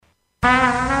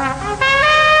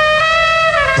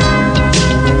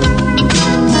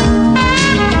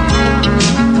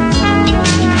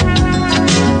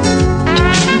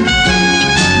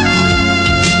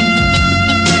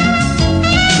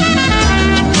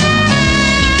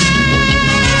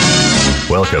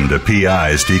Welcome to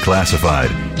P.I.s Declassified,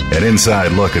 an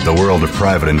inside look at the world of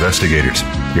private investigators.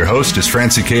 Your host is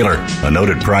Francie Kaler, a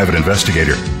noted private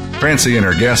investigator. Francie and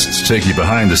her guests take you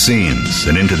behind the scenes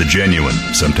and into the genuine,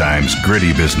 sometimes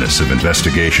gritty business of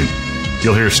investigation.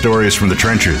 You'll hear stories from the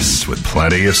trenches with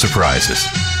plenty of surprises.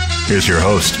 Here's your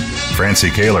host,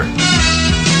 Francie Kaler.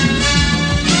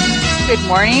 Good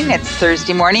morning. It's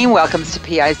Thursday morning. Welcome to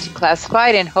P.I.s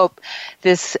Declassified, and hope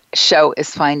this show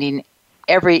is finding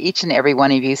each and every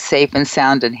one of you safe and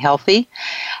sound and healthy.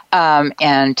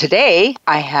 And today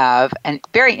I have a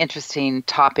very interesting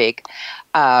topic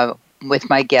with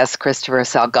my guest, Christopher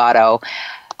Salgado.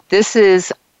 This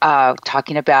is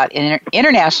talking about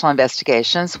international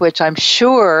investigations, which I'm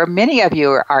sure many of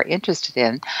you are interested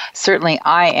in. Certainly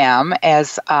I am,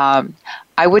 as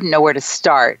I wouldn't know where to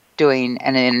start doing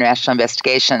an international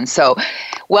investigation. So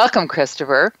welcome,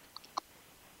 Christopher.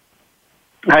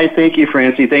 Hi, thank you,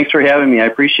 Francie. Thanks for having me. I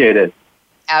appreciate it.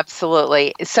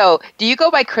 Absolutely. So, do you go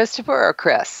by Christopher or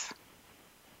Chris?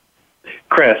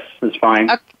 Chris is fine.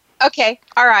 Okay.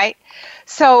 All right.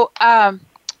 So,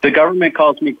 the government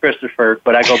calls me Christopher,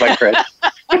 but I go by Chris.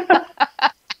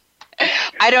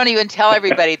 I don't even tell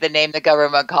everybody the name the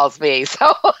government calls me.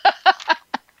 So,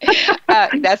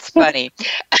 that's funny.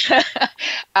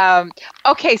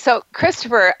 Okay. So,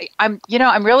 Christopher, I'm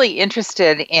really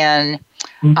interested in.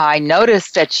 I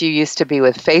noticed that you used to be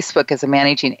with Facebook as a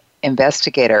managing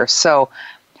investigator. So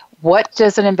what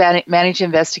does a managing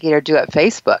investigator do at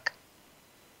Facebook?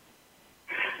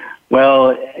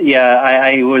 Well, yeah,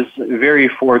 I was very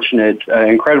fortunate,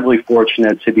 incredibly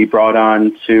fortunate to be brought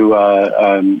on to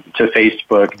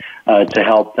Facebook to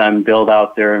help them build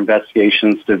out their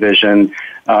investigations division.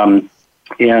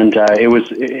 And it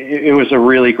was a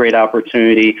really great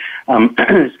opportunity.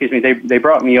 Excuse me. They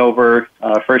brought me over.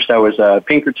 First, I was a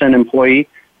Pinkerton employee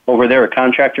over there, a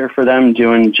contractor for them,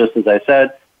 doing just as I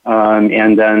said.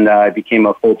 And then I became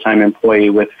a full-time employee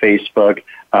with Facebook,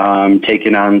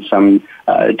 taking on some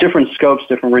different scopes,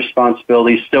 different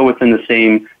responsibilities, still within the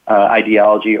same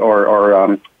ideology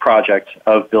or project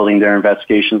of building their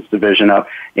investigations division up.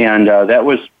 And that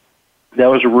was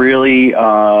really.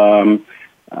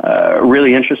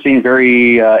 Really interesting,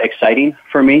 very exciting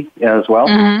for me as well,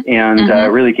 and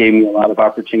really gave me a lot of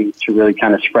opportunities to really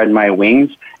kind of spread my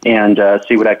wings and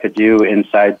see what I could do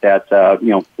inside that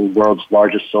the world's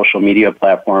largest social media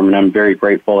platform. And I'm very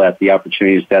grateful at the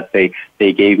opportunities that they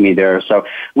gave me there. So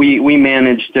we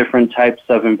managed different types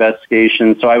of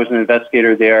investigations. So I was an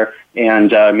investigator there and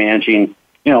managing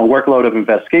workload of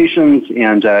investigations,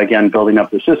 and again, building up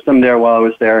the system there while I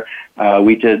was there.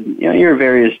 We did, your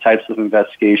various types of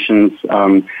investigations,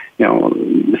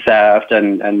 theft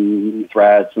and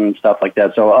threats and stuff like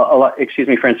that. So a lot, excuse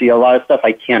me, Francie, a lot of stuff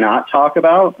I cannot talk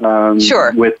about.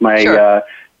 With my,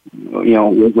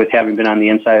 with having been on the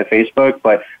inside of Facebook,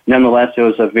 but nonetheless, it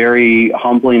was a very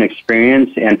humbling experience.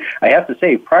 And I have to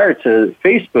say, prior to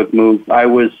Facebook move, I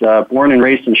was born and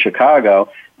raised in Chicago.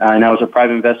 And I was a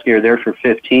private investigator there for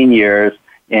 15 years.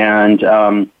 And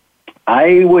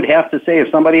I would have to say, if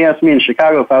somebody asked me in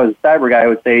Chicago if I was a cyber guy, I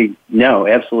would say, no,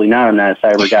 absolutely not. I'm not a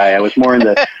cyber guy. I was more in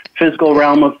the physical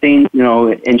realm of things,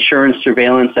 insurance,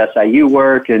 surveillance, SIU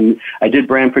work, and I did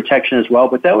brand protection as well.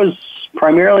 But that was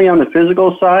primarily on the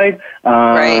physical side.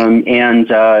 Right. And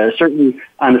certainly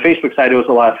on the Facebook side, there was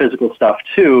a lot of physical stuff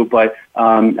too. But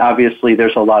obviously,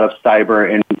 there's a lot of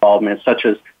cyber involvement, such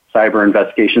as cyber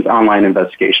investigations, online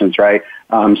investigations, right?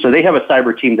 So they have a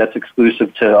cyber team that's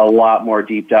exclusive to a lot more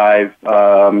deep dive,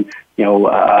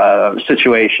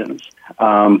 situations.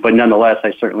 But nonetheless,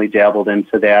 I certainly dabbled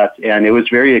into that, and it was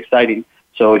very exciting.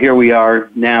 So here we are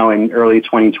now in early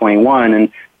 2021,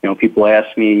 and people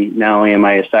ask me, not only am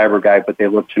I a cyber guy, but they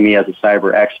look to me as a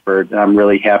cyber expert. And I'm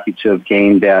really happy to have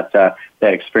gained that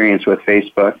experience with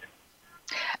Facebook.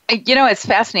 It's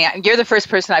fascinating. You're the first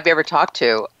person I've ever talked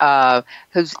to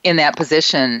who's in that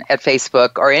position at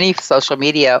Facebook or any social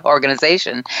media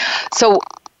organization. So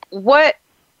what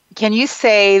can you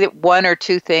say that one or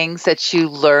two things that you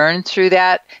learned through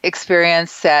that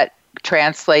experience that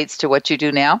translates to what you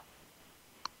do now?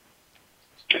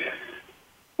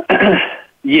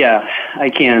 Yeah, I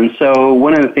can. So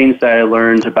one of the things that I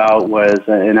learned about was,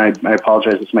 and I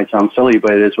apologize, this might sound silly,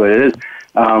 but it is what it is.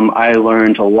 I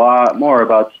learned a lot more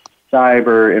about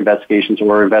cyber investigations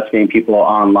or investigating people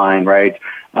online, right?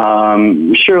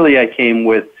 Surely I came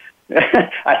with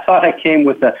I thought I came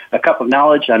with a cup of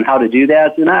knowledge on how to do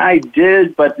that, and I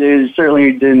did, but it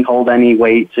certainly didn't hold any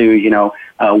weight to,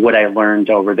 what I learned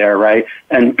over there, right?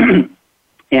 And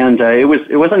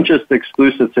it wasn't just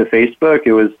exclusive to Facebook.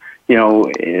 It was,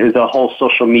 the whole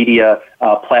social media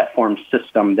platform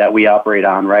system that we operate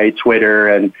on, right? Twitter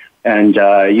and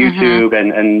YouTube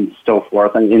and so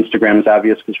forth. And Instagram is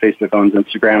obvious because Facebook owns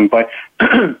Instagram. But,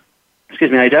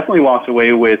 excuse me, I definitely walked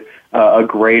away with a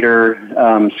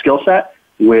greater skill set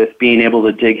with being able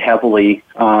to dig heavily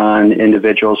on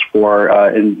individuals for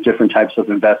in different types of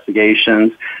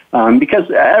investigations. Because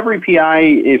every PI,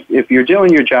 if you're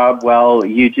doing your job well,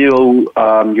 you do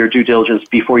your due diligence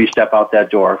before you step out that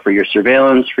door for your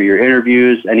surveillance, for your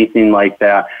interviews, anything like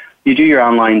that. You do your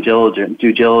online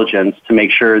due diligence to make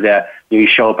sure that you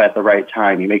show up at the right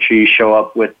time. You make sure you show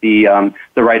up with the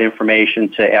right information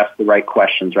to ask the right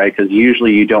questions, right? Because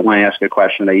usually you don't want to ask a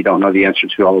question that you don't know the answer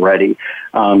to already.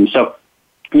 So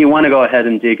you want to go ahead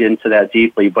and dig into that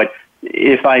deeply. But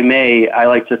if I may, I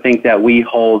like to think that we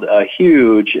hold a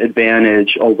huge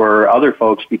advantage over other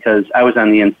folks because I was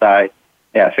on the inside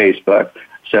at Facebook.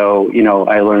 So,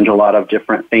 I learned a lot of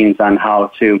different things on how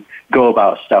to go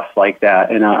about stuff like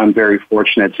that. And I'm very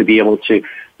fortunate to be able to,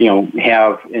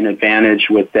 have an advantage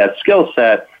with that skill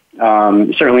set.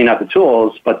 Certainly not the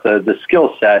tools, but the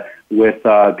skill set with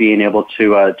being able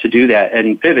to do that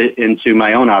and pivot into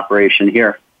my own operation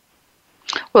here.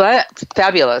 Well, that's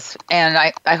fabulous. And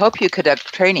I hope you could have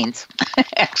trainings,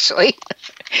 actually,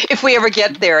 if we ever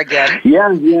get there again.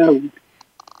 Yeah.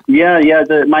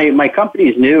 My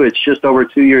company's new. It's just over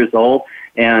 2 years old,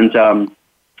 and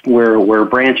we're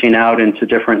branching out into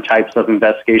different types of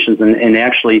investigations. And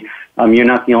actually, you're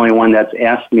not the only one that's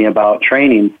asked me about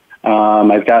training.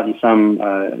 I've gotten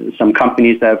some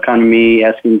companies that have come to me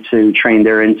asking to train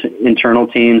their internal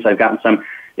teams. I've gotten some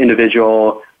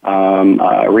individual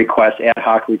requests, ad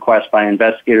hoc requests by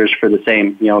investigators for the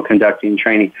same, conducting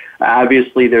training.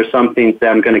 Obviously, there's some things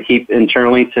that I'm going to keep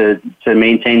internally to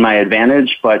maintain my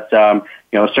advantage, but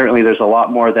certainly there's a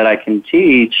lot more that I can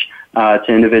teach to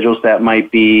individuals that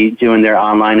might be doing their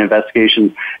online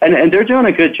investigations, and they're doing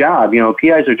a good job.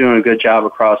 PIs are doing a good job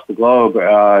across the globe,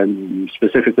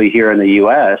 specifically here in the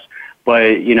U.S. But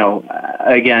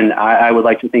again, I would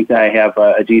like to think that I have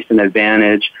a decent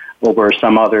advantage over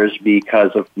some others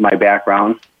because of my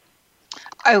background.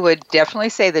 I would definitely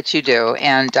say that you do,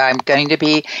 and I'm going to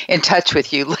be in touch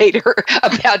with you later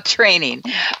about training.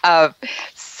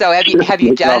 So have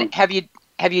you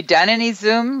done any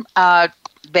Zoom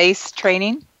based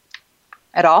training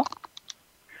at all?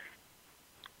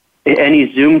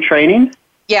 Any Zoom training?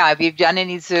 Yeah, have you done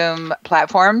any Zoom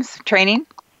platforms training?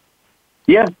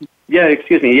 Yeah.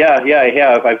 Excuse me. Yeah, I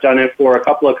have. I've done it for a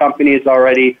couple of companies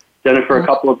already. Done it for a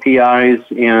couple of PIs,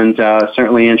 and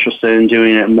certainly interested in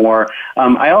doing it more.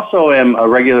 I also am a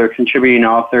regular contributing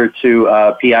author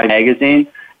to P.I.s Magazine,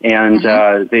 and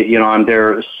I'm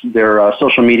their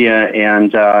social media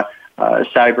and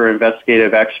cyber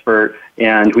investigative expert.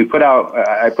 And I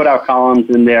put out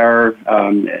columns in there.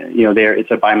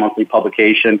 It's a bi-monthly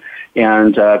publication,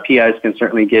 and PIs can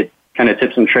certainly get kind of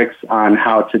tips and tricks on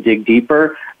how to dig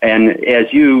deeper. And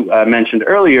as you mentioned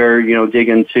earlier, dig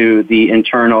into the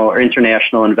internal or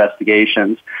international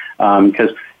investigations.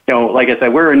 Because, like I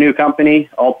said, we're a new company,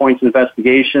 All Points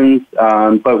Investigations,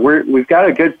 but we've got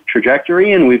a good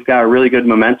trajectory and we've got really good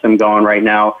momentum going right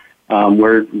now.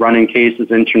 We're running cases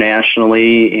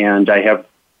internationally, and I have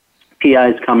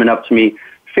PIs coming up to me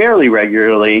fairly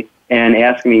regularly and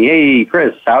asking me, "Hey,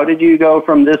 Chris, how did you go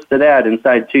from this to that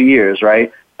inside 2 years?"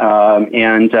 Right?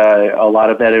 And a lot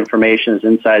of that information is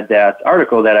inside that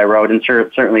article that I wrote, and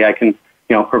certainly I can,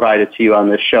 provide it to you on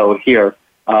this show here.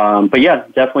 But yeah,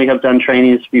 definitely have done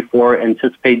trainings before.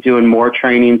 Anticipate doing more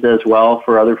trainings as well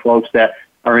for other folks that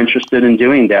are interested in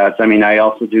doing that. I mean, I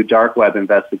also do dark web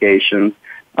investigations.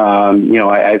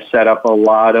 I've set up a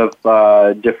lot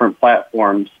of different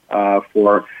platforms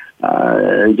for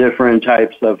different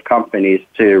types of companies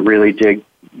to really dig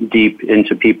deep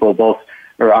into people, both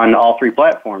or on all three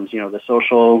platforms, the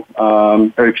social,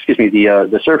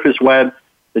 the surface web,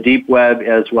 the deep web,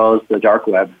 as well as the dark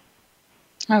web.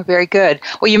 Oh, very good.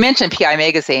 Well, you mentioned P.I.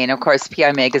 Magazine. Of course,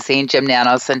 P.I. Magazine, Jim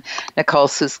Nanos and Nicole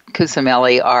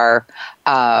Cusimelli are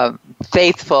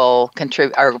faithful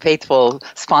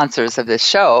sponsors of this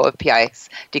show of P.I.s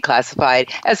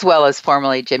Declassified, as well as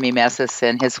formerly Jimmy Messis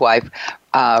and his wife,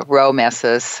 Ro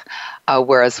Messis.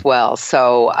 were as well.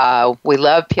 So we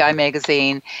love PI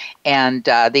Magazine, and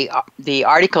the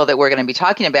article that we're going to be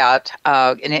talking about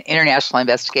in international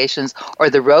investigations, or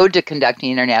the road to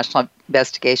conducting international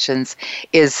investigations,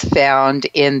 is found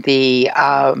in the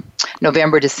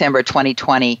November-December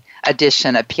 2020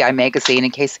 edition of PI Magazine,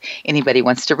 in case anybody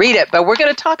wants to read it. But we're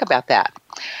going to talk about that.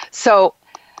 So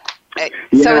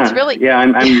it's really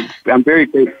I'm very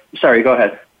grateful. Sorry, go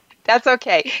ahead. That's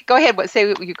okay. Go ahead. Say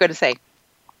what you're going to say.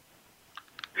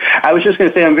 I was just going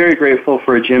to say I'm very grateful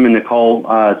for Jim and Nicole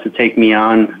to take me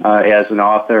on as an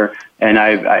author,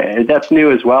 and that's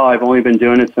new as well. I've only been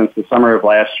doing it since the summer of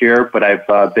last year, but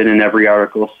I've been in every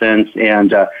article since,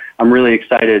 and I'm really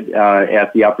excited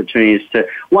at the opportunities to,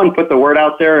 one, put the word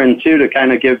out there, and two, to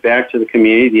kind of give back to the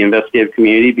community, the investigative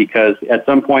community, because at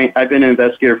some point, I've been an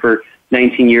investigator for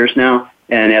 19 years now,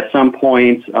 and at some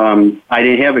point, I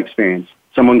didn't have experience.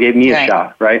 Someone gave me a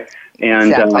shot, right? And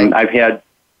exactly. I've had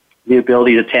the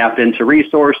ability to tap into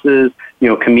resources,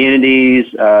 communities,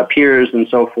 peers, and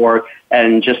so forth,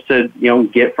 and just to,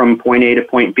 get from point A to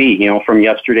point B, from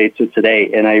yesterday to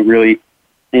today. And I really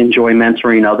enjoy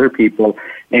mentoring other people,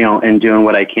 and doing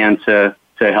what I can to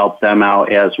help them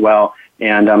out as well.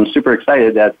 And I'm super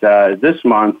excited that this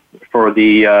month, for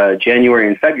the January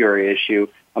and February issue,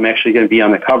 I'm actually going to be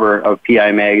on the cover of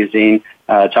PI Magazine,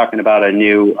 talking about a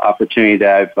new opportunity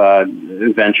that I've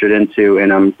ventured into,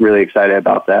 and I'm really excited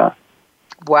about that.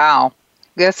 Wow,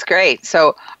 that's great.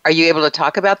 So are you able to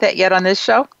talk about that yet on this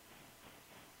show?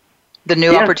 The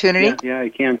new opportunity? Yeah, I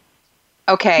can.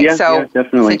 Okay, so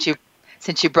definitely.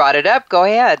 Since you brought it up, go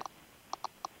ahead.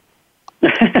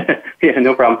 Yeah,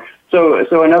 no problem.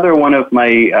 So another one of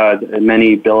my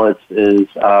many billets is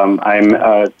I'm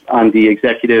on the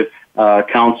executive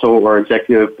council or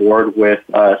executive board with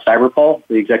Cyberpol,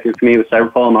 the executive committee with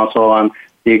Cyberpol. I'm also on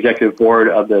the executive board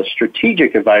of the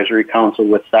Strategic Advisory Council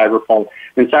with Cyberpol.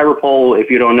 And Cyberpol, if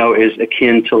you don't know, is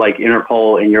akin to like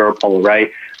Interpol and Europol,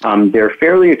 right? They're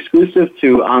fairly exclusive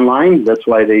to online. That's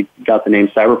why they got the name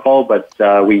Cyberpol, but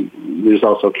there's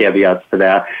also caveats to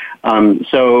that.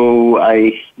 So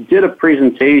I did a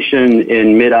presentation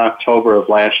in mid-October of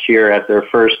last year at their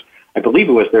first, I believe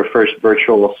it was their first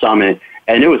virtual summit,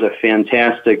 and it was a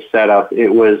fantastic setup. It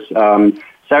was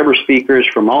cyber speakers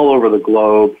from all over the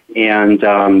globe, and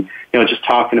just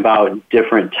talking about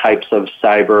different types of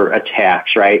cyber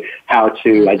attacks, right? How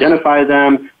to identify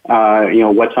them,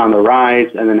 what's on the rise,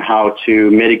 and then how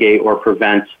to mitigate or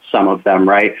prevent some of them,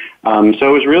 right? So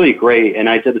it was really great, and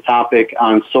I did a topic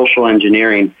on social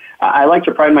engineering. I like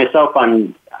to pride myself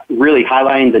on really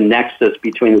highlighting the nexus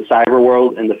between the cyber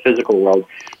world and the physical world,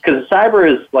 because cyber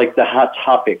is like the hot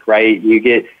topic, right? You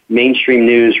get mainstream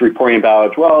news reporting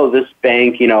about, well, this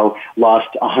bank, lost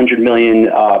 100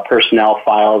 million personnel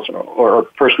files or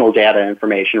personal data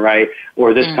information, right?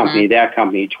 Or this company, that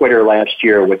company, Twitter last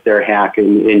year with their hack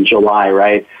in July,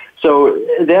 right? So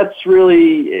it's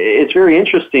very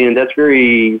interesting, and that's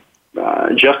very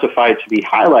justified to be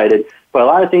highlighted. But a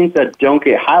lot of things that don't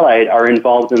get highlighted are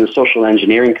involved in the social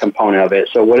engineering component of it.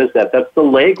 So what is that? That's the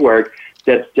legwork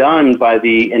that's done by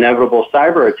the inevitable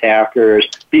cyber attackers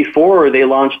before they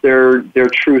launch their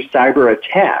true cyber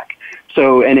attack.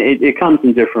 So, and it comes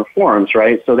in different forms,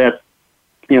 right? So that's,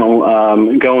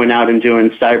 going out and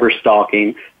doing cyber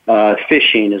stalking.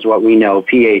 Phishing is what we know,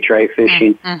 PH, right?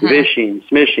 Phishing, vishing,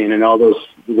 smishing, and all those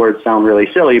words sound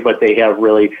really silly, but they have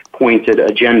really pointed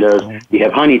agendas. You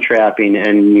have honey trapping,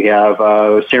 and you have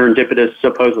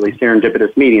supposedly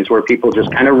serendipitous meetings where people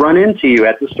just kind of run into you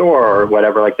at the store or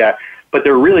whatever like that. But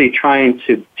they're really trying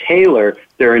to tailor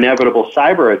their inevitable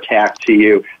cyber attack to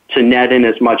you to net in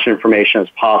as much information as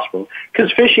possible.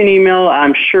 Because phishing email,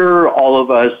 I'm sure all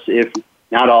of us, if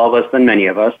not all of us, then many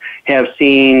of us, have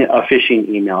seen a phishing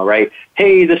email, right?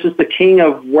 Hey, this is the king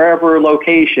of wherever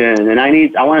location, and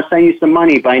I want to send you some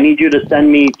money, but I need you to send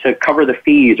me to cover the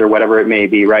fees or whatever it may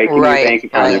be, right? Give me your bank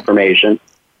account information.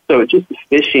 So it's just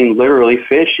phishing, literally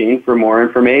phishing for more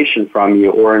information from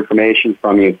you or information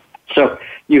from you. So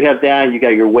you have that. You got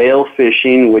your whale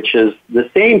phishing, which is the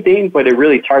same thing, but it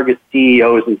really targets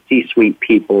CEOs and C-suite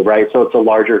people, right? So it's a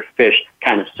larger fish,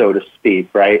 kind of, so to speak,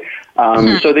 right?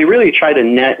 So they really try to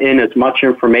net in as much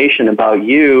information about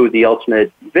you, the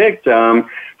ultimate victim,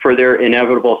 for their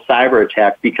inevitable cyber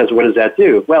attack, because what does that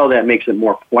do? Well, that makes it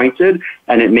more pointed,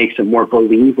 and it makes it more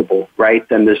believable, right,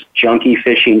 than this junky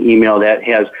phishing email that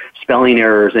has spelling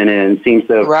errors in it and seems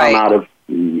to have come out of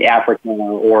Africa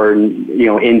or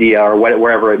India or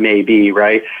wherever it may be,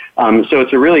 right? So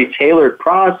it's a really tailored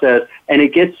process, and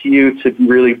it gets you to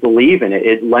really believe in it.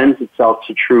 It lends itself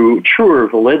to truer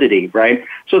validity, right?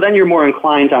 So then you're more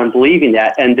inclined on believing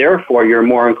that, and therefore you're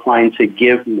more inclined to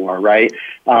give more, right?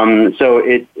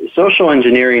 So social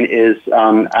engineering is,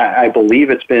 I believe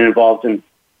it's been involved in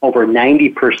over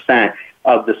 90%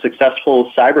 of the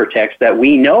successful cyber attacks that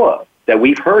we know of, that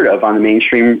we've heard of on the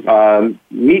mainstream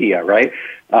media, right?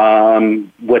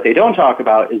 What they don't talk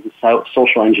about is the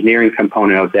social engineering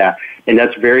component of that. And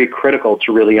that's very critical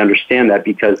to really understand that,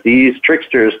 because these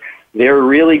tricksters, they're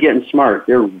really getting smart.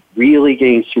 They're really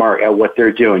getting smart at what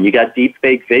they're doing. You got deep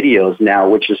fake videos now,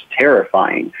 which is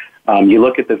terrifying. You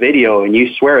look at the video and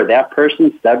you swear that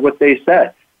person said what they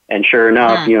said. And sure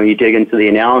enough, you dig into the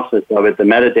analysis of it, the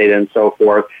metadata and so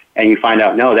forth, and you find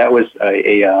out, no, that was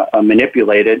a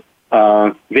manipulated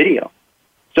video.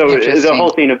 So the whole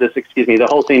thing of this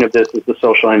is the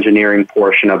social engineering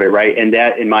portion of it, right? And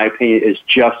that, in my opinion, is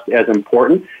just as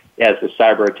important as the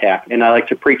cyber attack. And I like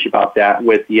to preach about that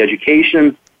with the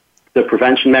education, the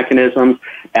prevention mechanisms,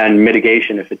 and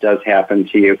mitigation if it does happen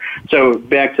to you. So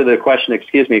back to the question,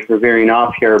 excuse me for veering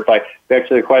off here, but back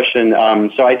to the question.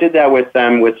 So I did that with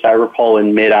them with CyberPol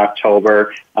in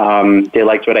mid-October. They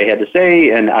liked what I had to say,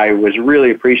 and I was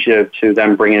really appreciative to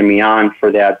them bringing me on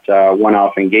for that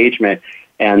one-off engagement.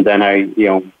 And then I,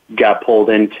 got pulled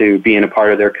into being a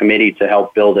part of their committee to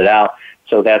help build it out.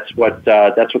 So that's what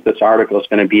this article is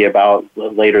going to be about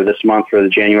later this month for the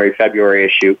January-February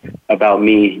issue, about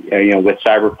me, with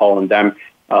CyberPol and them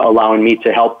allowing me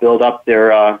to help build up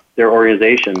their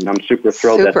organization. I'm super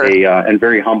thrilled that they and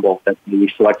very humble that they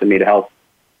selected me to help.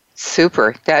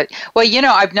 Super.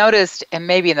 I've noticed, and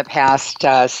maybe in the past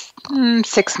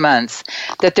 6 months,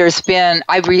 that there's been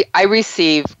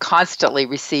I constantly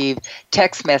receive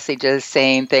text messages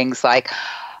saying things like,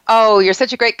 "Oh, you're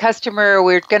such a great customer.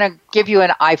 We're going to give you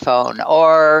an iPhone,"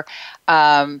 or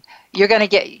 "You're going to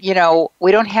get,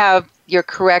 we don't have your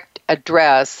correct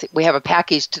address. We have a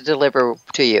package to deliver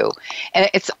to you,"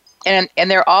 and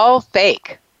they're all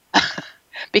fake.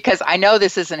 Because I know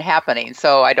this isn't happening,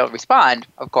 so I don't respond,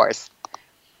 of course.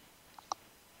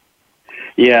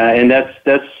 Yeah, and that's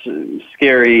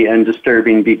scary and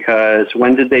disturbing, because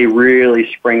when did they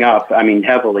really spring up? I mean,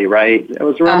 heavily, right? It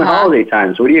was around the holiday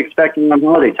times. What are you expecting on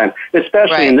holiday time?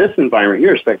 Especially in this environment,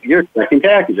 you're expecting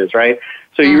packages, right?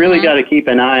 So you really got to keep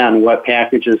an eye on what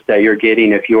packages that you're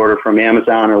getting. If you order from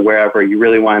Amazon or wherever, you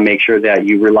really want to make sure that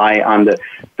you rely on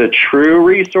the true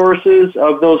resources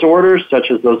of those orders,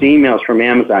 such as those emails from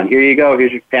Amazon. Here you go,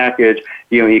 here's your package.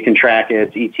 You can track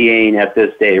it, it's ETAing at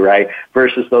this day, right?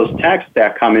 Versus those texts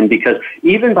that come in, because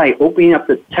even by opening up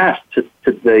the text to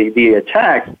the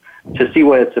text to see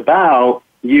what it's about,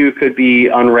 you could be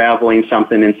unraveling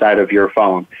something inside of your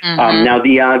phone. Now,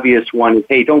 the obvious one is,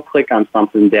 hey, don't click on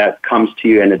something that comes to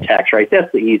you in a text, right?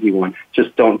 That's the easy one.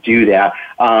 Just don't do that.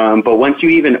 But once you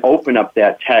even open up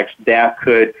that text, that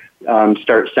could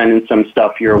start sending some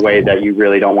stuff your way that you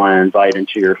really don't want to invite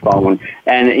into your phone.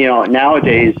 And,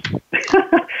 nowadays,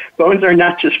 phones are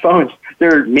not just phones.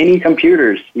 They're mini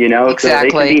computers, Exactly. So they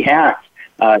can be hacked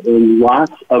in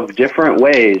lots of different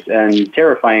ways, and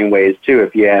terrifying ways too,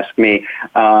 if you ask me.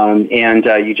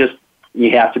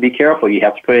 You have to be careful. You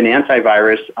have to put an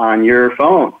antivirus on your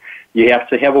phone. You have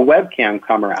to have a webcam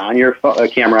camera on your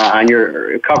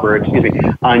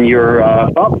on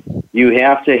your phone. You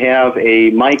have to have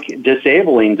a mic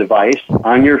disabling device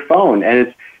on your phone,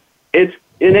 and it's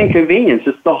an inconvenience.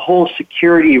 It's the whole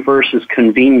security versus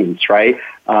convenience, right?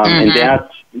 And that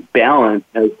balance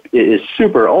is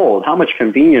super old. How much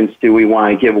convenience do we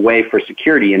want to give away for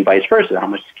security, and vice versa? How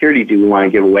much security do we want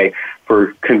to give away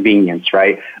for convenience,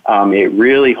 right? It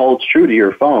really holds true to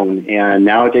your phone. And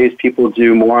nowadays, people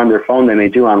do more on their phone than they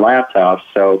do on laptops.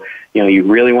 So, you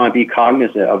really want to be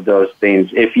cognizant of those things.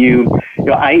 If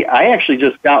I actually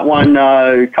just got one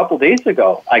a couple days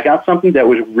ago. I got something that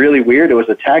was really weird. It was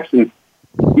a text, and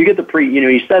you get the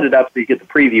you set it up so you get the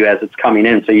preview as it's coming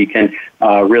in, so you can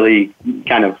really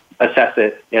kind of assess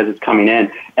it as it's coming in.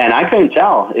 And I couldn't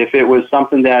tell if it was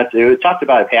something that, it talked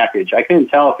about a package. I couldn't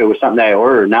tell if it was something that I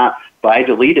ordered or not, but I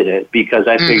deleted it because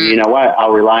I figured, you know what,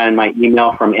 I'll rely on my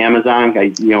email from Amazon.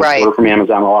 I order from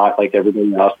Amazon a lot, like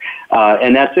everybody else.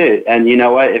 And that's it. And you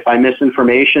know what, if I miss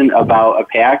information about a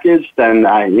package, then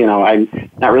I'm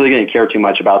not really going to care too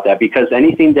much about that, because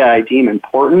anything that I deem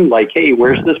important, like, hey,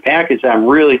 where's this package that I'm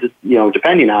really,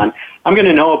 depending on, I'm going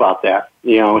to know about that.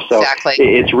 So exactly.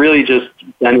 It's really just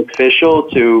beneficial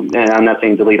to, and I'm not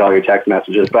saying delete all your text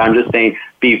messages, but I'm just saying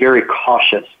be very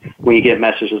cautious when you get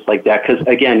messages like that. Because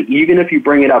again, you even if you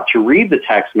bring it up to read the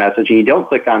text message and you don't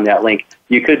click on that link,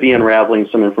 you could be unraveling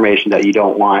some information that you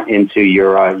don't want into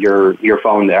your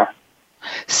phone there.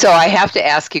 So I have to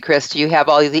ask you, Chris, do you have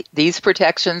all these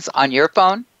protections on your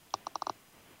phone?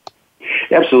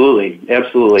 Absolutely.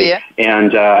 Yeah.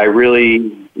 And I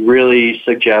really strongly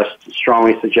suggest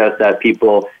that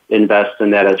people invest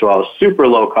in that as well. Super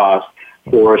low cost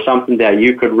for something that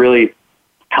you could really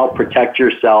help protect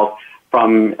yourself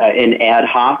from an ad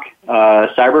hoc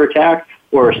cyber attack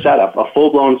or a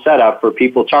full-blown setup for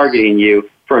people targeting you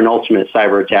for an ultimate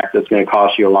cyber attack that's going to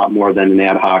cost you a lot more than an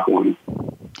ad hoc one.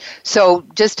 So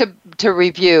just to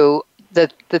review, the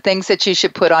things that you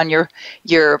should put on your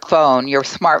phone, your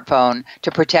smartphone,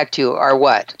 to protect you are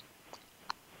what?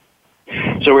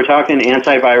 So we're talking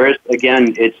antivirus.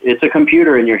 Again, it's a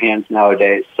computer in your hands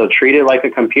nowadays, so treat it like a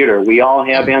computer. We all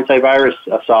have antivirus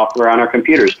software on our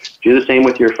computers. Do the same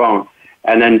with your phone.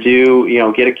 And then get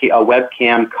a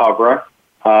webcam cover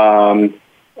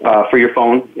for your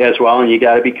phone as well, and you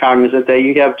got to be cognizant that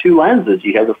you have two lenses.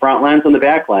 You have the front lens and the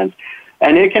back lens.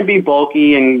 And it can be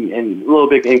bulky and a little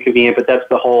bit inconvenient, but that's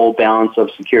the whole balance of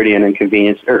security and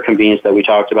convenience that we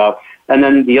talked about. And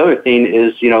then the other thing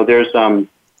is,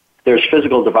 there's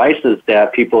physical devices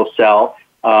that people sell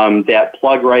that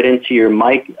plug right into your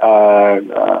mic,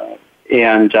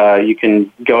 and you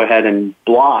can go ahead and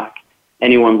block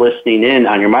anyone listening in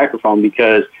on your microphone,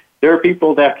 because there are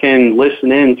people that can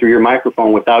listen in through your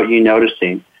microphone without you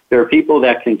noticing. There are people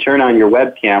that can turn on your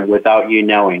webcam without you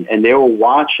knowing, and they will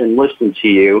watch and listen to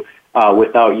you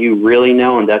without you really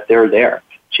knowing that they're there.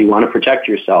 So you want to protect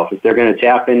yourself. If they're going to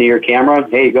tap into your camera,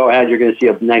 hey, go ahead. You're going to see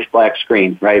a nice black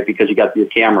screen, right, because you got your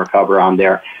camera cover on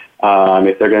there.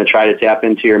 If they're going to try to tap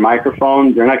into your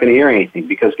microphone, they're not going to hear anything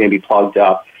because it's going to be plugged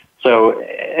up. So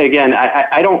again,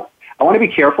 I want to be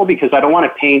careful because I don't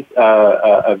want to paint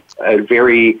a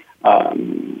very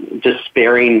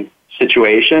despairing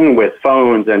situation with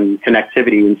phones and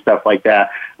connectivity and stuff like that.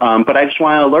 But I just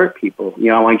want to alert people.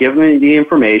 I want to give them the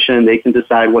information. They can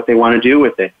decide what they want to do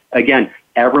with it. Again,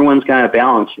 everyone's got to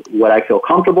balance what I feel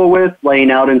comfortable with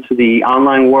laying out into the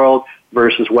online world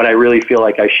versus what I really feel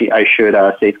like I should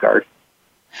safeguard.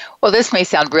 Well, this may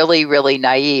sound really, really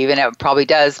naive, and it probably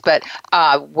does, but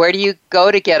where do you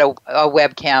go to get a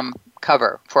webcam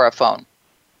cover for a phone?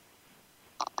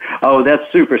 Oh, that's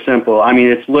super simple. I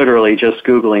mean, it's literally just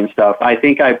Googling stuff. I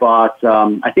think I bought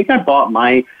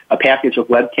a package of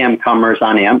webcam covers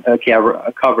on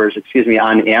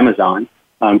Amazon.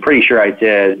 I'm pretty sure I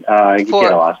did. You get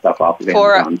a lot of stuff off of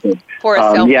Amazon. For a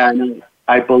cell phone? Yeah,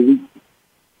 I believe.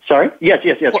 Sorry? Yes.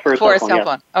 For a cell phone.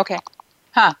 Yes. Okay.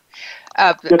 Huh.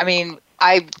 I mean,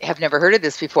 I have never heard of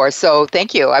this before, so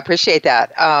thank you. I appreciate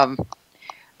that.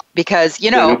 Because, we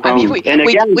take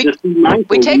we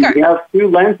have two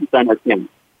lenses on our camera.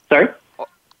 Sorry?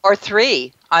 Or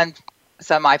three. On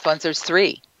some iPhones, there's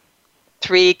three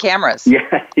cameras.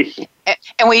 Yeah.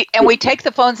 and we take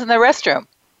the phones in the restroom,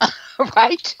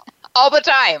 right? All the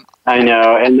time. I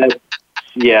know, and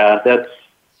that's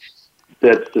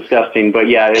disgusting. But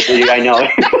yeah, I know,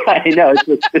 I know.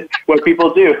 It's what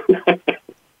people do.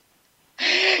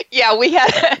 Yeah, we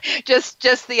had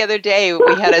just the other day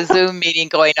we had a Zoom meeting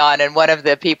going on, and one of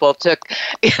the people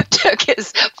he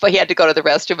had to go to the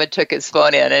restroom and took his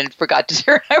phone in and forgot to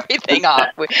turn everything off.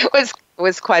 It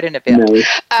was quite an event.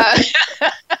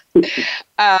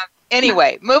 No.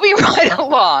 Anyway, moving right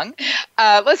along,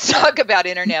 let's talk about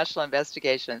international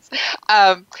investigations.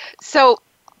 So,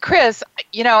 Chris,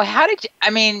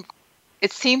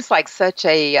 it seems like such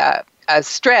a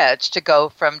stretch to go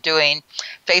from doing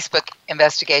Facebook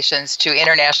investigations to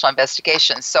international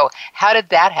investigations. So how did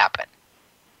that happen?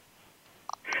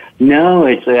 No,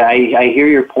 I hear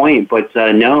your point, but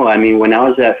no, I mean, when I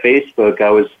was at Facebook, I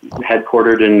was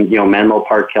headquartered in Menlo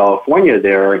Park, California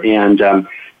there, and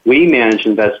we manage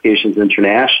investigations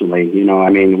internationally.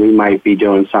 We might be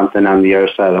doing something on the other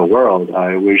side of the world.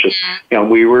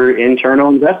 We were internal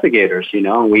investigators,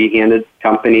 and we handled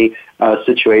company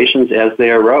situations as they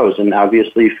arose. And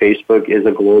obviously Facebook is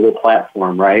a global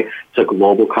platform, right? It's a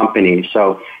global company.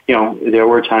 So, there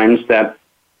were times that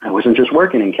I wasn't just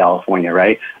working in California,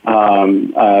 right?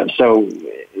 And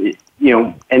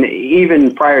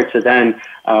even prior to then,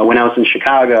 when I was in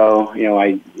Chicago,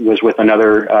 I was with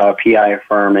another PI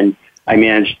firm, and I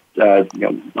managed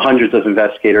hundreds of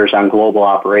investigators on global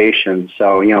operations.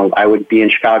 So, I would be in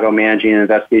Chicago managing an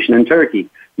investigation in Turkey,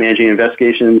 managing an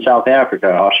investigation in South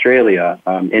Africa, Australia,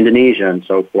 Indonesia, and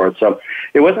so forth. So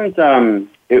it wasn't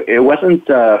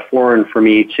foreign for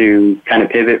me to kind of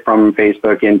pivot from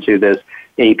Facebook into this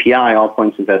API, All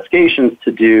Points Investigations,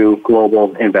 to do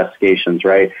global investigations,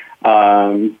 right?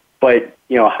 But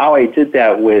how I did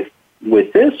that with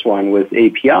with this one, with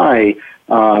API,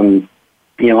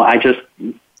 I just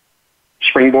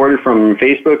springboarded from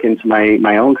Facebook into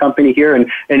my own company here. And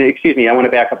excuse me, I want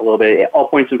to back up a little bit. All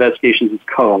Points Investigations is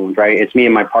co-owned, right? It's me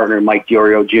and my partner, Mike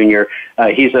Diorio Jr.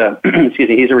 He's a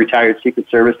he's a retired Secret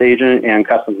Service agent and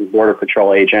Customs and Border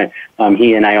Patrol agent.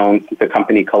 He and I own the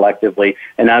company collectively.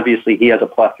 And obviously he has a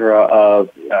plethora of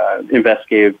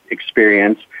investigative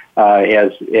experience,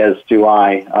 as do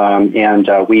I. And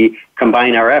we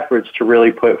combine our efforts to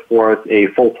really put forth a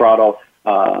full throttle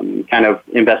kind of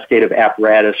investigative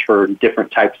apparatus for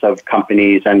different types of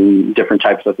companies and different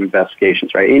types of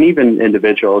investigations, right? And even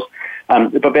individuals.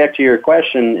 But back to your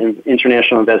question,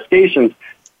 international investigations,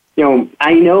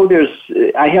 I know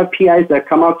I have PIs that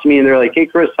come up to me and they're like, hey,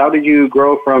 Chris, how did you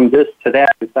grow from this to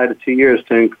that inside of 2 years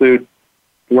to include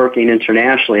working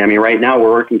internationally? I mean, right now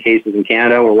we're working cases in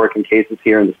Canada, we're working cases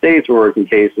here in the States, we're working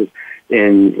cases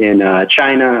in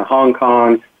China, Hong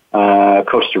Kong,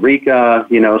 Costa Rica,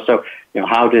 so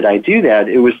how did I do that?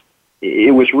 It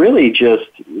was really just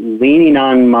leaning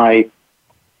on my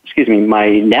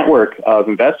network of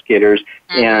investigators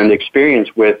and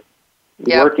experience with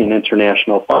working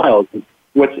international files.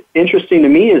 What's interesting to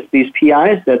me is these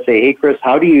PIs that say, hey, Chris,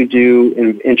 how do you do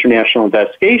international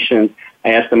investigations?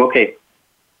 I ask them, okay,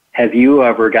 have you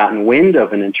ever gotten wind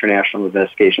of an international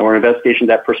investigation or an investigation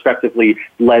that prospectively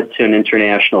led to an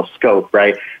international scope,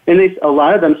 right? And a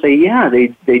lot of them say, yeah,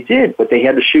 they did, but they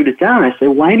had to shoot it down. I say,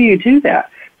 why do you do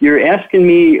that? You're asking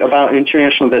me about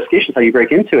international investigations, how you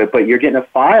break into it, but you're getting a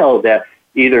file that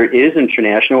either is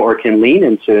international or can lean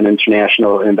into an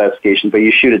international investigation, but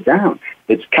you shoot it down.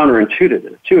 It's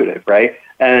counterintuitive, right?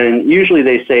 And usually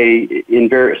they say, in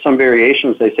some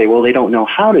variations, they say, well, they don't know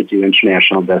how to do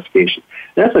international investigations.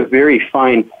 That's a very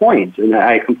fine point, and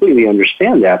I completely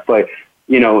understand that. But,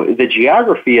 the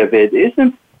geography of it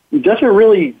doesn't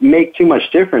really make too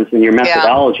much difference in your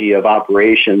methodology of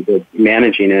operations, of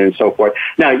managing it, and so forth.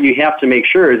 Now, you have to make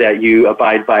sure that you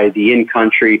abide by the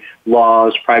in-country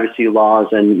laws, privacy laws,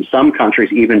 and some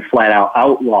countries even flat-out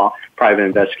outlaw private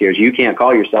investigators. You can't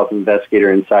call yourself an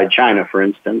investigator inside China, for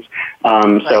instance.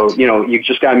 So, you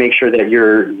just got to make sure that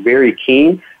you're very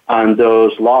keen on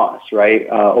those laws, right,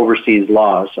 overseas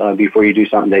laws, before you do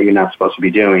something that you're not supposed to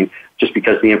be doing. Just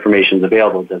because the information is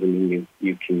available doesn't mean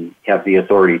you can have the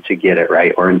authority to get it,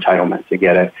 right, or entitlement to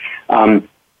get it.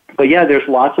 But yeah, there's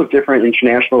lots of different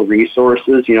international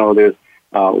resources. There's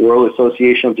World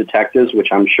Association of Detectives,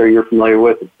 which I'm sure you're familiar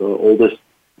with. It's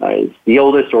the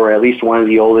oldest, or at least one of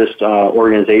the oldest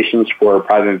organizations for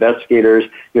private investigators.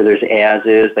 There's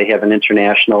AS-IS. They have an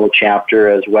international chapter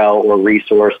as well, or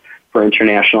resource for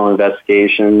international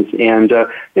investigations, and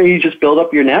you just build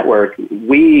up your network.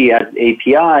 We at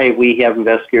API, we have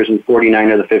investigators in 49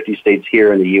 of the 50 states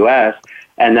here in the U.S.,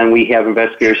 and then we have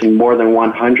investigators in more than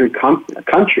 100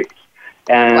 countries.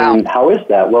 And How is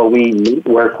that? Well, we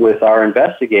work with our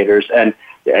investigators, and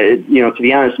to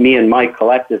be honest, me and Mike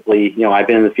collectively, I've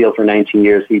been in the field for 19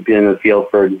 years. He's been in the field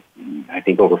for, I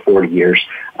think, over 40 years.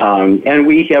 And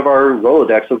we have our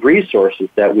Rolodex of resources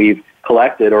that we've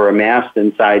collected or amassed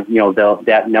inside,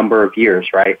 that number of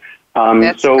years, right?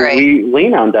 So great. We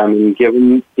lean on them and give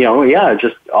them,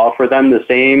 just offer them the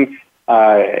same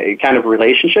kind of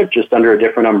relationship, just under a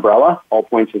different umbrella, All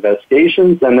Points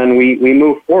Investigations, and then we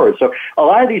move forward. So a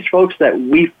lot of these folks that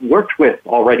we've worked with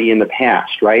already in the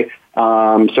past, right?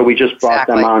 So we just brought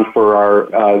them on for our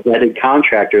vetted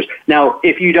contractors. Now,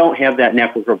 if you don't have that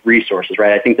network of resources,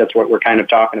 right, I think that's what we're kind of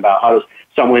talking about. How does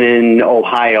someone in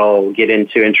Ohio get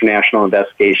into international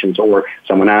investigations, or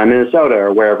someone out in Minnesota,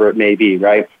 or wherever it may be,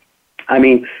 right? I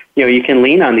mean, you can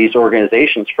lean on these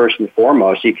organizations first and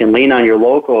foremost. You can lean on your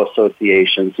local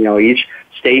associations. Each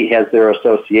state has their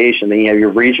association. Then you have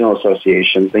your regional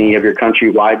associations. Then you have your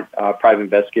countrywide private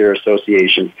investigator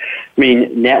associations. I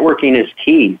mean, networking is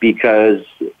key because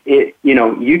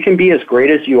you can be as great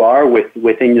as you are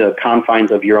within the confines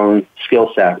of your own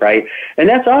skill set, right? And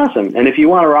that's awesome. And if you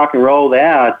want to rock and roll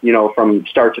that, from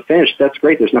start to finish, that's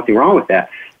great. There's nothing wrong with that.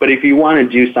 But if you want to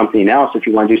do something else, if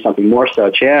you want to do something more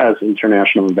such as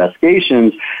international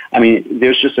investigations, I mean,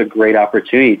 there's just a great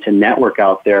opportunity to network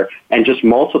out there and just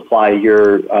multiply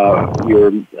your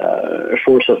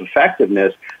force of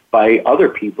effectiveness by other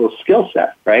people's skill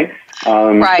set, right?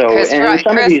 Right, so, Chris, and right.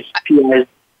 some Chris, of these PIs...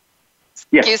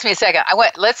 Yes. Excuse me a second.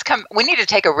 We need to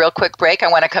take a real quick break. I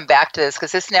want to come back to this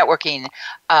because this networking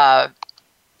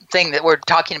thing that we're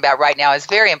talking about right now is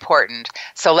very important.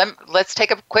 So let's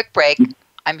take a quick break.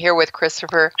 I'm here with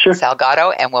Christopher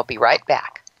Salgado, and we'll be right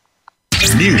back.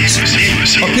 News,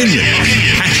 opinion,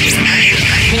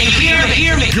 Can you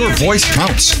hear me? Your voice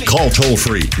counts. Call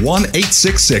toll-free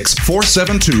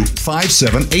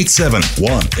 1-866-472-5787.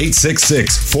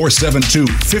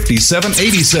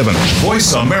 1-866-472-5787.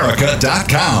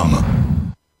 VoiceAmerica.com.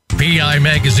 P.I.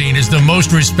 Magazine is the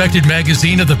most respected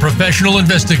magazine of the professional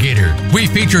investigator. We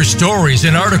feature stories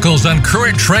and articles on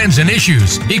current trends and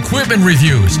issues, equipment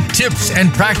reviews, tips,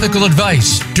 and practical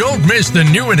advice. Don't miss the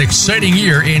new and exciting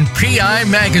year in P.I.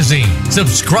 Magazine.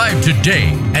 Subscribe today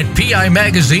at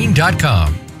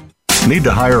PIMagazine.com. Need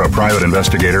to hire a private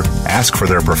investigator? Ask for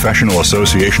their professional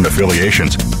association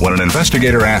affiliations. When an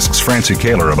investigator asks Francie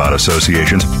Kaler about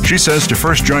associations, she says to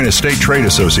first join a state trade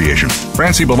association.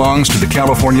 Francie belongs to the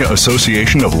California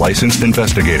Association of Licensed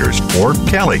Investigators, or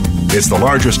CALI. It's the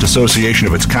largest association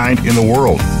of its kind in the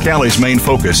world. CALI's main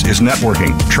focus is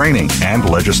networking, training, and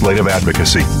legislative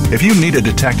advocacy. If you need a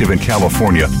detective in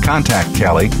California, contact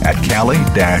CALI at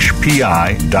cali-pi.org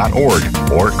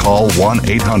or call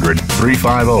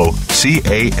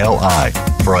 1-800-350-CALI.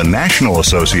 For a national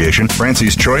association,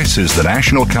 Francie's choice is the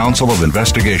National Council of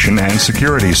Investigation and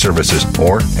Security Services,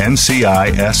 or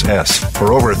NCISS.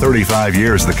 For over 35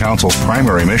 years, the Council's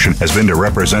primary mission has been to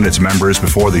represent its members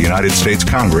before the United States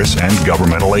Congress and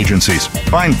governmental agencies.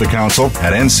 Find the Council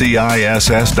at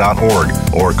nciss.org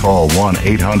or call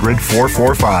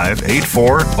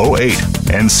 1-800-445-8408.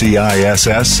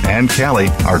 NCISS and CALI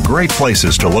are great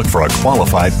places to look for a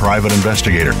qualified private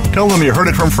investigator. Tell them you heard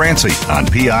it from Francie on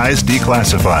P.I.s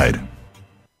Declassified.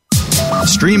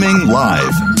 Streaming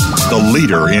live, the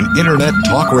leader in Internet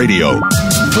talk radio,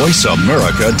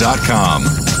 VoiceAmerica.com.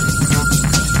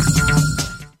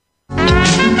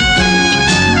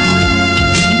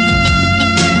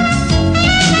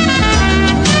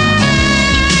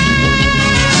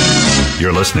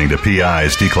 You're listening to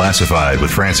P.I.s Declassified with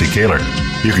Francie Kaler.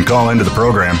 You can call into the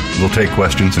program. We'll take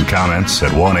questions and comments at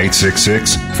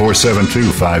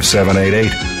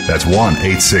 1-866-472-5788. That's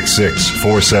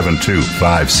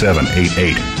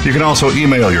 1-866-472-5788. You can also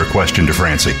email your question to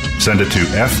Francie. Send it to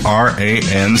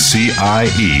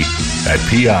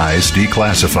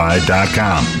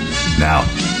francie@PIsDeclassified.com. Now,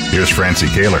 here's Francie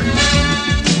Kaler.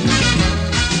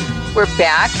 We're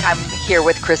back. I'm here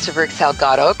with Christopher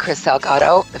Salgado. Chris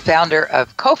Salgado, the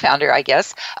co-founder, I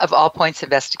guess, of All Points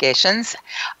Investigations.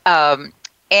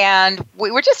 And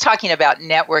we were just talking about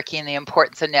networking, the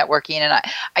importance of networking. And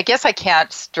I guess I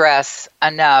can't stress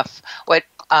enough what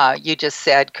you just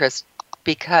said, Chris,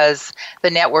 because the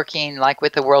networking, like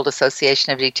with the World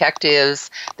Association of Detectives,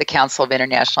 the Council of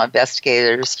International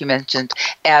Investigators, you mentioned,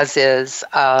 as is,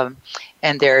 and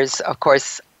there's, of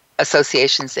course,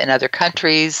 associations in other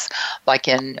countries, like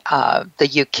in the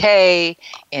UK,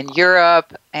 in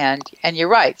Europe, and you're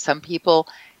right, some people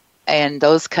in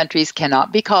those countries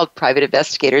cannot be called private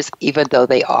investigators, even though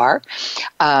they are.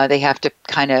 They have to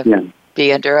kind of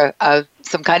be under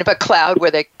some kind of a cloud where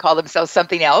they call themselves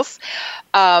something else.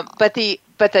 But the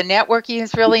networking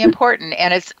is really important,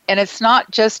 and it's not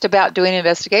just about doing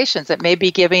investigations. It may be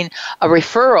giving a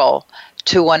referral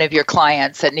to one of your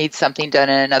clients that needs something done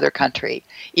in another country,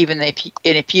 even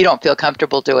if you don't feel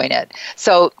comfortable doing it.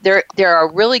 So there are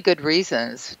really good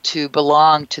reasons to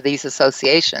belong to these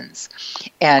associations,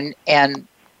 and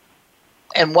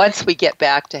once we get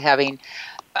back to having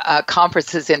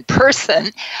conferences in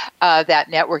person, that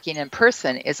networking in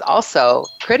person is also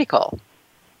critical,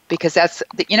 because that's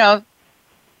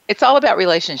it's all about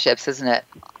relationships, isn't it?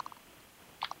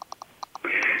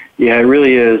 Yeah, it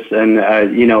really is. And,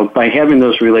 by having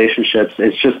those relationships,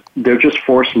 they're just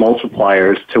force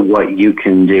multipliers to what you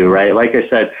can do, right? Like I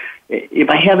said,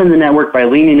 by having the network, by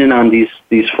leaning in on these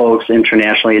folks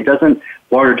internationally, it doesn't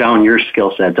water down your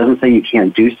skill set. It doesn't say you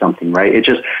can't do something, right? It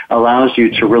just allows you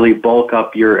to really bulk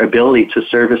up your ability to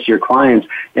service your clients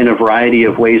in a variety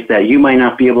of ways that you might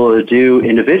not be able to do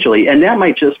individually. And that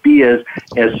might just be as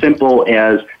simple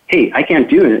as, hey, I can't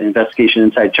do an investigation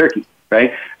inside Turkey.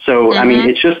 Right? So, I mean,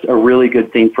 it's just a really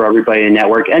good thing for everybody to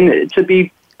network. And to be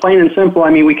plain and simple, I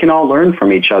mean, we can all learn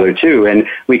from each other, too. And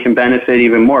we can benefit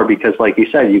even more because, like you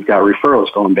said, you've got referrals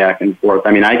going back and forth.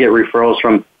 I mean, I get referrals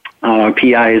from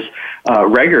PIs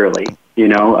regularly,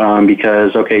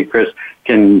 because, okay, Chris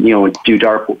can, do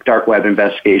dark web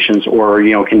investigations or,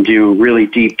 can do really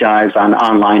deep dives on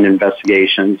online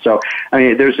investigations. So, I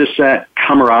mean, there's just that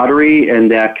camaraderie and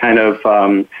that kind of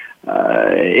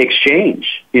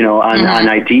exchange, on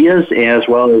ideas as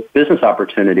well as business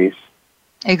opportunities.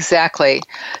 Exactly.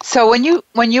 So when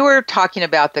you were talking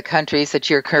about the countries that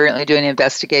you're currently doing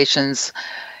investigations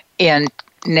in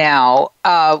now,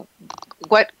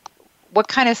 what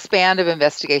kind of span of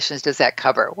investigations does that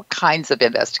cover? What kinds of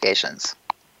investigations?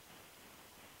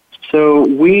 So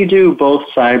we do both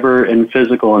cyber and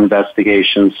physical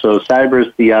investigations. So cyber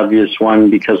is the obvious one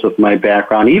because of my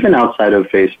background, even outside of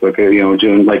Facebook,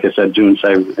 doing, like I said, doing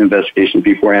cyber investigations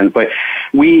beforehand. But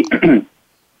we, a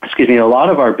lot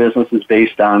of our business is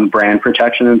based on brand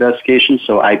protection investigations,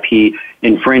 so IP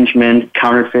infringement,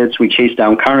 counterfeits. We chase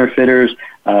down counterfeiters,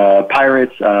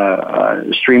 pirates,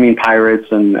 streaming pirates,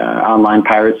 and online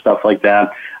pirates, stuff like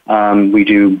that. We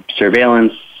do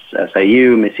surveillance,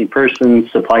 SIU, missing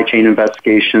persons, supply chain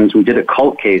investigations. We did a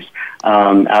cult case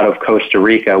out of Costa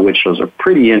Rica, which was a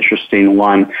pretty interesting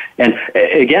one. And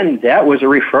again, that was a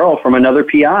referral from another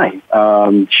PI.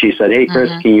 She said, "Hey, Chris,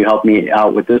 can you help me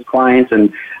out with this client?"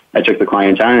 And I took the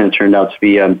client on, and it turned out to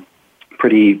be a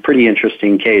pretty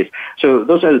interesting case. So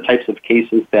those are the types of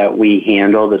cases that we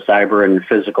handle, the cyber and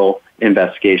physical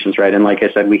investigations, right? And like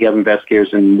I said, we have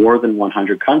investigators in more than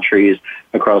 100 countries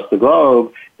across the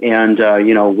globe. And,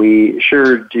 we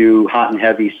sure do hot and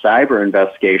heavy cyber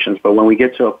investigations, but when we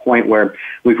get to a point where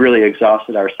we've really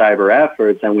exhausted our cyber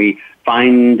efforts and we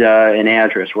find an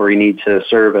address where we need to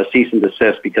serve a cease and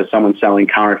desist because someone's selling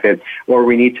counterfeit, or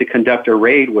we need to conduct a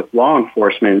raid with law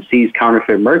enforcement and seize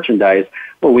counterfeit merchandise,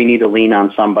 well, we need to lean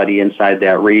on somebody inside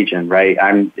that region, right?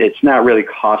 It's not really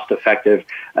cost effective,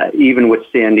 even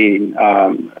witstanding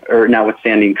or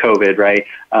notwithstanding COVID, right?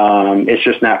 It's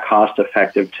just not cost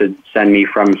effective to send me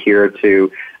from here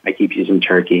to, I keep using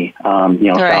Turkey, right.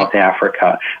 South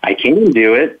Africa. I can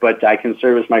do it, but I can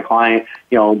service my client,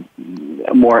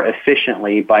 more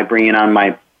efficiently by bringing on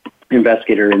my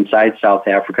investigator inside South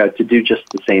Africa to do just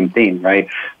the same thing, right?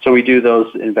 So we do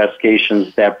those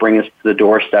investigations that bring us to the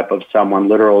doorstep of someone,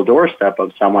 literal doorstep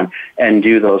of someone, and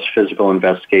do those physical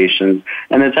investigations.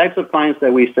 And the types of clients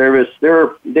that we service,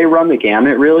 they run the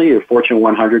gamut, really. They're Fortune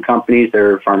 100 companies,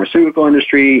 they're pharmaceutical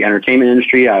industry, entertainment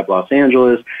industry out of Los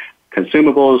Angeles,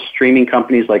 consumables, streaming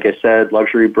companies, like I said,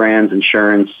 luxury brands,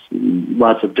 insurance,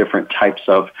 lots of different types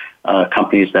of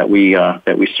companies that we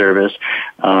service.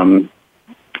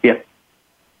 Yeah.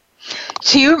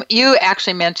 So you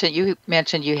actually mentioned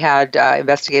you had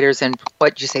investigators in,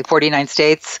 what did you say, 49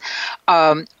 states.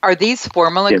 Are these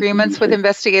formal agreements with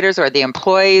investigators, or the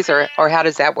employees, or how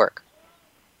does that work?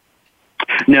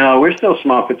 No, we're still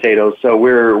small potatoes, so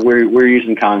we're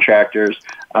using contractors.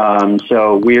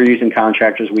 So we're using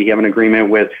contractors. We have an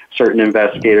agreement with certain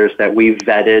investigators that we've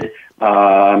vetted,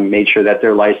 made sure that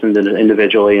they're licensed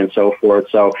individually and so forth.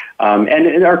 So,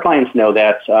 and our clients know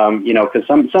that, because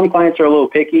some clients are a little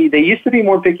picky. They used to be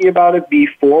more picky about it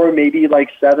before, maybe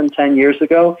like 7-10 years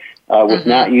ago, with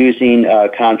not using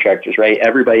contractors, right?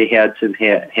 Everybody had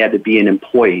to be an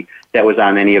employee that was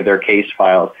on any of their case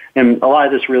files. And a lot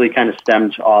of this really kind of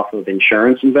stems off of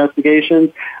insurance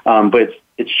investigations, but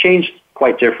it's changed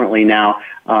quite differently now,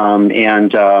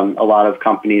 and a lot of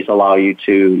companies allow you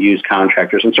to use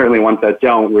contractors, and certainly ones that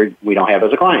don't, we don't have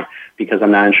as a client, because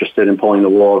I'm not interested in pulling the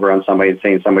wool over on somebody and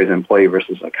saying somebody's an employee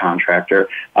versus a contractor.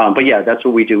 But yeah, that's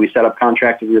what we do. We set up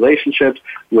contracted relationships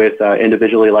with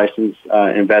individually licensed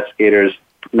investigators,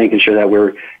 making sure that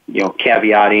we're,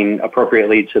 caveating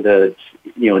appropriately to the,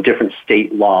 different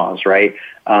state laws, right?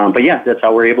 But yeah, that's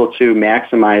how we're able to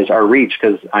maximize our reach,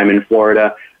 because I'm in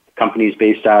Florida, companies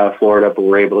based out of Florida, but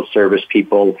we're able to service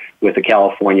people with a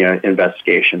California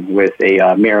investigation, with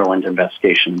a Maryland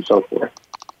investigation, and so forth.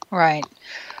 Right.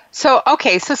 So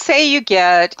say you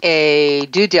get a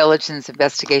due diligence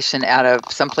investigation out of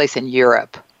someplace in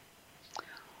Europe.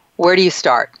 Where do you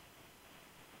start?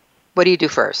 What do you do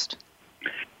first?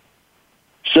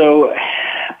 So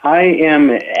I am,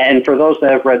 and for those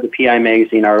that have read the P.I.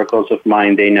 magazine articles of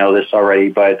mine, they know this already,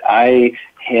 but I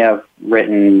have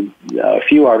written a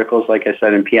few articles, like I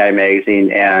said, in P.I.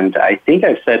 magazine, and I think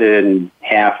I've said it in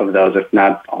half of those, if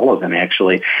not all of them,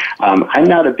 actually. I'm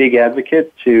not a big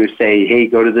advocate to say, hey,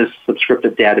 go to this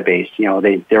subscriptive database.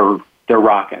 They're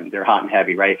rocking. They're hot and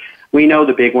heavy, right? We know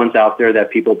the big ones out there that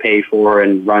people pay for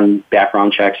and run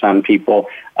background checks on people.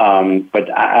 But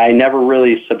I never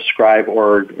really subscribe,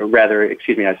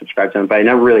 I subscribe to them, but I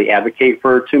never really advocate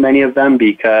for too many of them,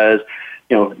 because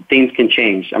things can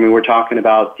change. I mean, we're talking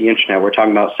about the internet. We're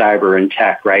talking about cyber and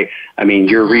tech, right? I mean,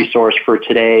 your resource for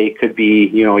today could be,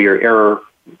 your error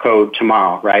code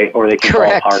tomorrow, right? Or they can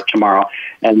fall apart tomorrow.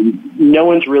 And no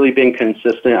one's really been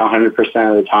consistent 100%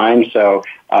 of the time. So,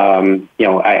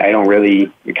 I don't really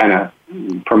kind of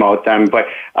promote them. But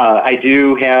I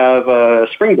do have a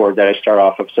springboard that I start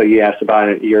off of. So you asked about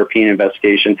a European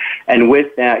investigation. And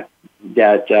with that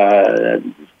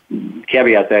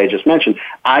caveat that I just mentioned,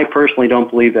 I personally don't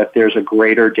believe that there's a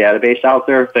greater database out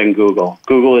there than Google.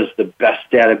 Google is the best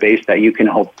database that you can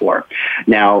hope for.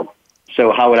 Now,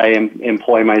 So how would I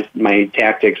employ my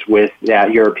tactics with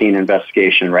that European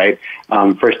investigation, right?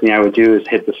 First thing I would do is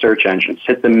hit the search engines,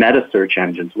 hit the meta search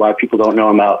engines. A lot of people don't know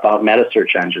about meta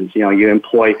search engines. You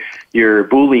employ your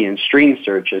Boolean string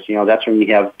searches. That's when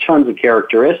you have tons of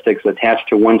characteristics attached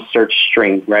to one search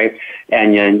string, right?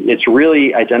 And it's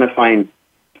really identifying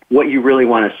what you really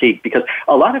want to seek, because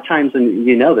a lot of times, and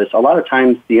a lot of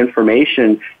times the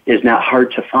information is not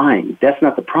hard to find. That's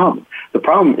not the problem. The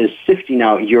problem is sifting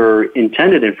out your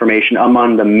intended information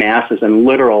among the masses and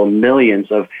literal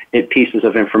millions of pieces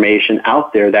of information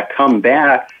out there that come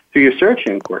back through your search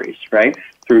inquiries, right?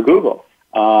 Through Google.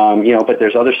 But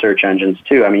there's other search engines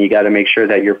too. I mean, you got to make sure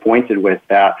that you're pointed with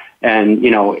that. And,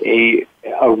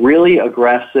 a really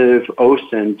aggressive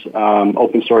OSINT,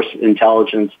 open source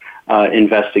intelligence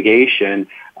investigation,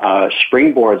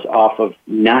 springboards off of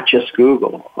not just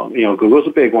Google. Google's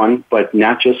a big one, but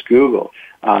not just Google.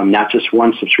 Not just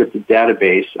one subscripted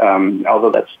database,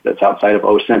 although that's outside of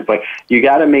OSINT. But you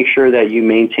got to make sure that you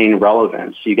maintain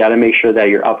relevance. You got to make sure that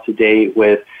you're up to date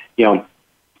with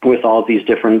all these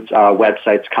different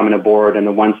websites coming aboard, and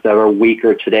the ones that are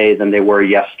weaker today than they were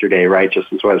yesterday, right?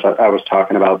 Just as I was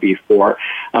talking about before.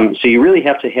 So you really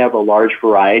have to have a large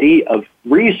variety of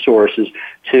resources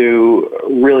to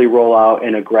really roll out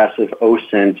an aggressive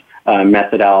OSINT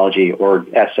methodology or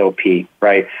SOP,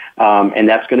 right? And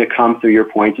that's going to come through your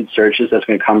pointed searches. That's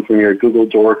going to come from your Google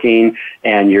dorking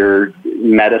and your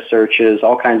meta searches,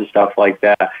 all kinds of stuff like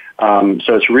that.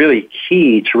 So it's really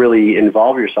key to really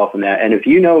involve yourself in that. And if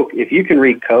you can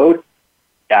read code,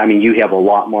 I mean, you have a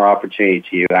lot more opportunity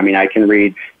to you. I mean, I can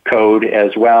read code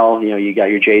as well. You got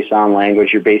your JSON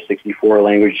language, your base64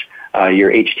 language,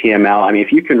 your HTML. I mean,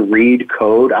 if you can read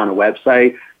code on a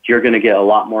website, you're going to get a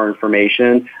lot more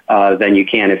information than you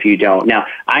can if you don't. Now,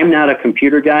 I'm not a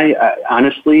computer guy,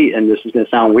 honestly, and this is going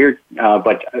to sound weird,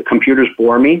 but computers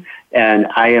bore me, and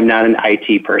I am not an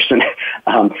IT person,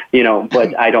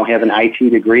 but I don't have an IT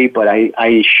degree, but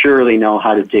I surely know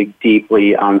how to dig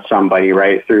deeply on somebody,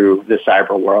 right, through the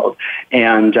cyber world.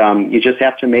 And you just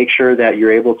have to make sure that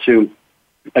you're able to,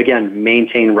 again,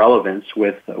 maintain relevance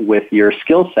with your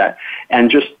skill set,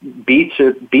 and just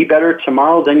be better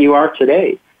tomorrow than you are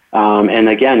today. And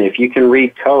again, if you can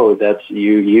read code,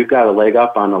 you've got a leg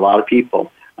up on a lot of people.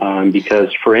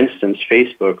 Because, for instance,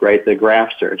 Facebook, right, the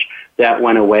graph search, that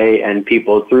went away, and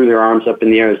people threw their arms up in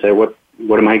the air and said, "What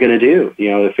am I going to do?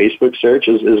 The Facebook search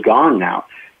is gone now."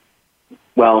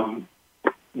 Well,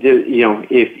 that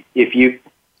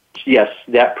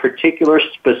particular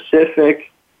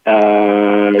specific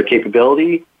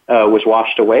capability was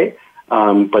washed away.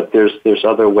 But there's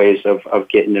other ways of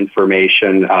getting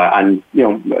information on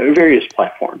various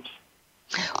platforms.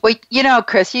 Well,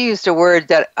 Chris, you used a word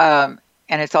that,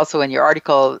 and it's also in your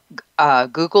article,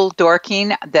 Google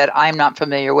dorking, that I'm not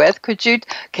familiar with. Could you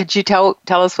tell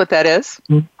us what that is?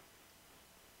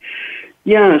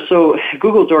 Yeah, so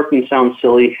Google dorking sounds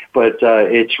silly, but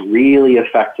it's really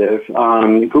effective.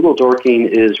 Google dorking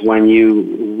is when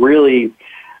you really,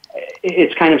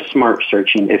 it's kind of smart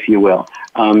searching, if you will.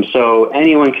 So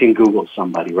anyone can Google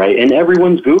somebody, right? And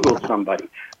everyone's Googled somebody.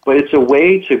 But it's a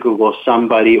way to Google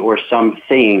somebody or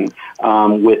something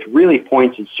with really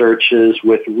pointed searches,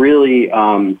 with really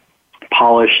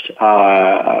polished,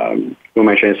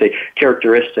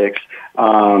 characteristics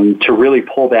to really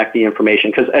pull back the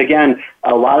information. Because again,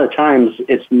 a lot of times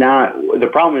the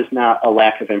problem is not a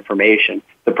lack of information.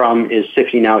 The problem is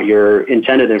sifting out your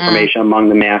intended information among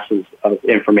the masses of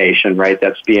information, right,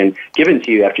 that's being given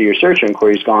to you after your search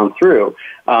inquiry's gone through.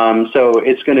 So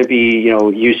it's going to be,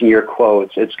 using your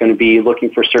quotes. It's going to be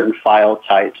looking for certain file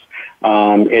types.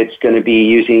 It's going to be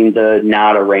using the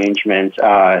not arrangement.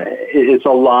 It's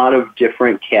a lot of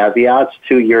different caveats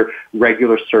to your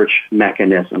regular search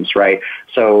mechanisms, right?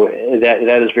 So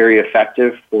that is very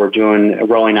effective for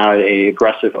rolling out an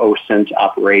aggressive OSINT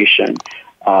operation.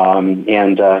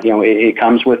 It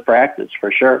comes with practice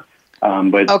for sure.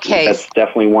 But that's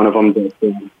definitely one of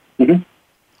them.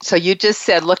 So you just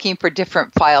said looking for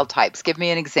different file types. Give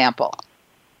me an example.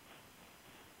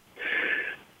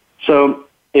 So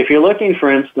if you're looking, for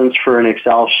instance, for an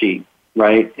Excel sheet,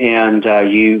 right, and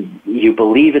you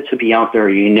believe it to be out there,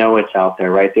 it's out there,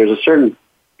 right, there's a certain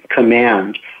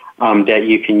command that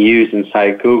you can use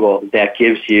inside Google that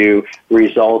gives you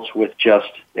results with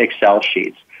just Excel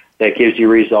sheets, that gives you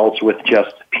results with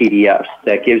just PDFs,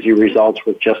 that gives you results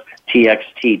with just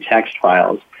TXT text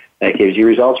files, that gives you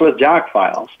results with doc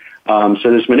files. So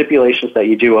there's manipulations that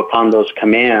you do upon those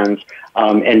commands,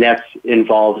 and that's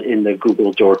involved in the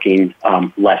Google dorking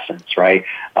lessons, right?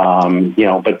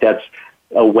 But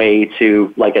a way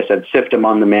to, like I said, sift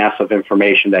among the mass of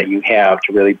information that you have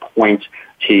to really point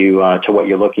to what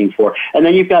you're looking for. And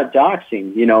then you've got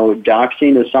doxing.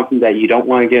 Doxing is something that you don't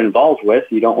want to get involved with.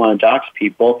 You don't want to dox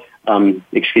people.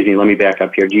 Excuse me, let me back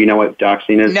up here. Do you know what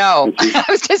doxing is? No, I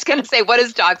was just going to say, what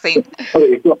is doxing?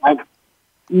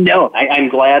 I'm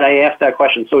glad I asked that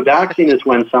question. So doxing is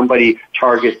when somebody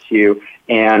targets you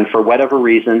and for whatever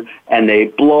reason, and they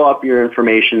blow up your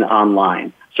information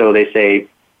online. So they say,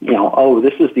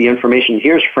 this is the information.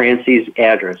 Here's Francie's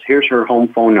address. Here's her home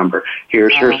phone number.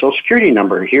 Here's her social security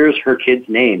number. Here's her kids'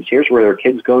 names. Here's where their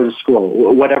kids go to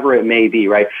school, whatever it may be,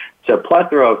 right? It's a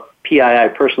plethora of PII,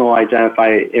 personal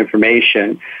identified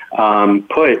information,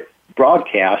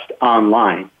 broadcast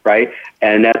online, right?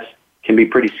 And that's can be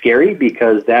pretty scary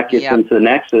because that gets into the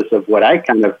nexus of what I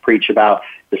kind of preach about,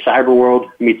 the cyber world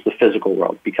meets the physical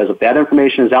world. Because if that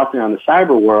information is out there on the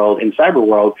cyber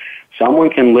world,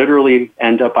 someone can literally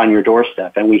end up on your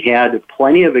doorstep. And we had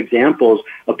plenty of examples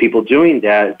of people doing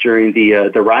that during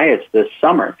the riots this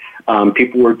summer.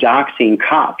 People were doxing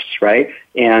cops, right,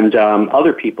 and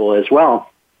other people as well.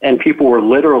 And people were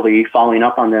literally following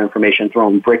up on that information,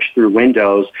 throwing bricks through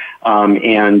windows.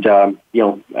 Again,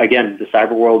 the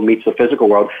cyber world meets the physical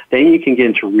world. Then you can get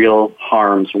into real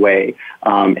harm's way.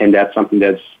 And that's something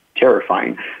that's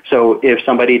terrifying. So if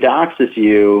somebody doxes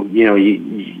you,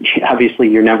 obviously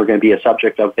you're never going to be a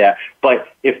subject of that. But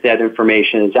if that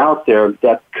information is out there,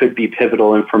 that could be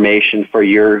pivotal information for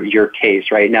your case.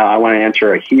 Right now, I want to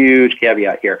enter a huge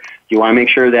caveat here. You want to make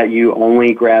sure that you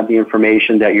only grab the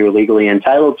information that you're legally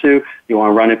entitled to. You want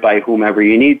to run it by whomever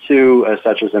you need to,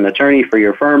 such as an attorney for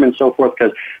your firm and so forth,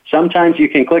 because sometimes you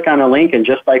can click on a link, and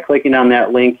just by clicking on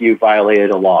that link, you violated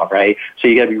a law, right? So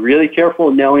you got to be really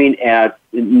careful knowing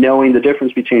the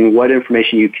difference between what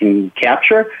information you can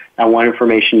capture and what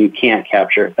information you can't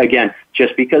capture. Again,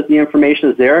 just because the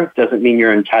information is there doesn't mean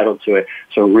you're entitled to it.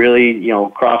 So really,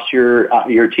 cross your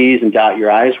T's and dot your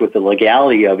I's with the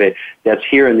legality of it that's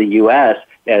here in the U.S.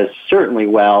 as certainly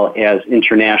well as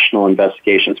international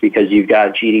investigations, because you've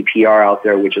got GDPR out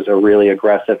there, which is a really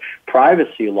aggressive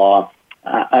privacy law,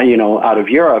 out of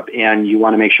Europe, and you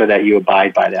want to make sure that you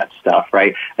abide by that stuff,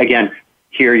 right? Again,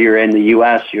 here you're in the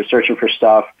U.S., you're searching for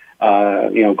stuff,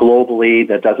 globally.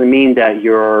 That doesn't mean that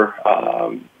you're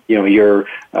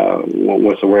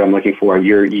what's the word I'm looking for?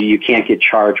 You can't get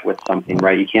charged with something,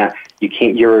 right? You can't,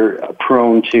 you're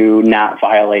prone to not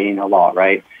violating a law,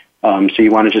 right? So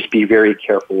you want to just be very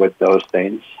careful with those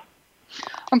things.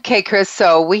 Okay, Chris,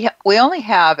 so we only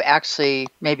have actually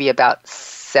maybe about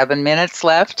 7 minutes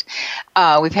left.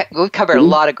 We've covered a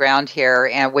lot of ground here,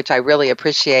 and which I really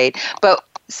appreciate. But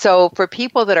so for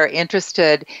people that are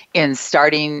interested in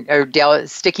starting or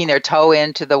sticking their toe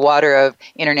into the water of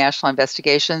international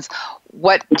investigations,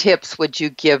 what tips would you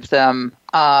give them,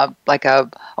 like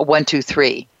a 1, 2,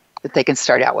 3 that they can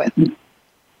start out with?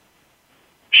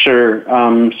 Sure.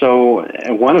 So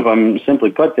one of them,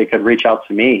 simply put, they could reach out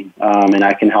to me, and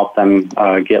I can help them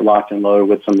get locked and loaded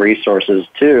with some resources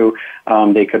too.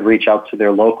 They could reach out to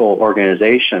their local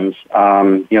organizations,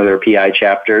 their PI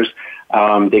chapters.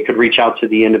 They could reach out to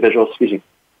the individual.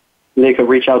 They could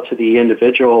reach out to the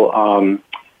individual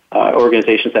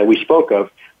organizations that we spoke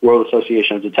of, World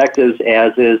Association of Detectives,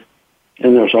 as is,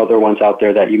 and there's other ones out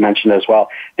there that you mentioned as well.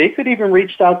 They could even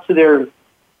reach out to their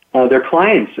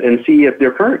clients and see if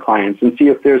their current clients and see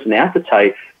if there's an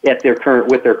appetite with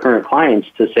their current clients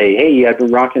to say, hey, I've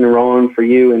been rocking and rolling for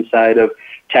you inside of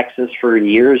Texas for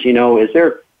years. Is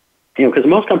there, because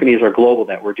most companies are global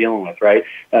that we're dealing with, right?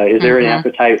 Is there an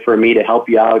appetite for me to help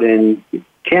you out in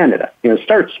Canada?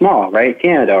 Start small, right?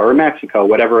 Canada or Mexico,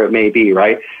 whatever it may be,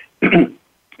 right?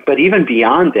 But even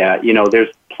beyond that, there's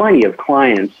plenty of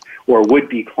clients or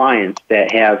would-be clients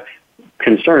that have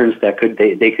concerns that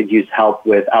they could use help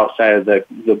with outside of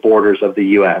the borders of the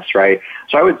U.S., right?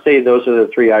 So I would say those are the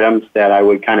 3 items that I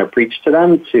would kind of preach to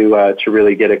them to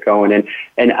really get it going.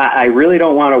 And I really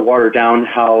don't want to water down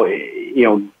how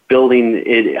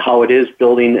how it is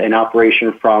building an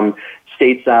operation from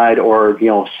stateside or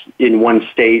in one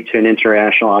state to an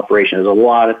international operation. There's a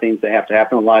lot of things that have to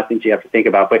happen, a lot of things you have to think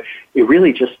about, but it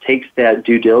really just takes that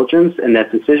due diligence and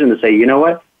that decision to say, you know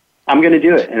what? I'm going to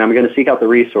do it, and I'm going to seek out the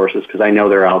resources because I know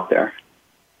they're out there.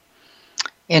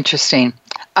 Interesting.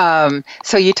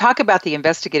 So you talk about the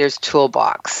investigator's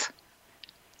toolbox.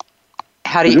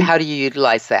 How do you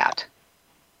utilize that?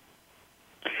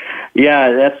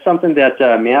 Yeah, that's something that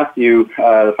Matthew,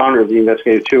 the founder of the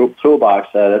Investigative Toolbox,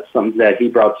 that's something that he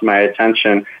brought to my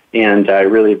attention, and I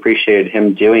really appreciated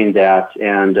him doing that.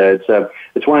 And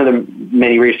it's one of the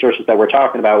many resources that we're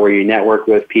talking about where you network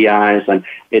with PIs, and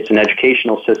it's an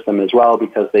educational system as well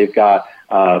because they've got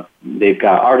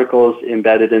articles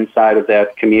embedded inside of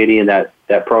that community and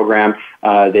that program.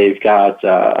 They've got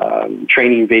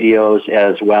training videos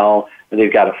as well.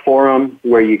 They've got a forum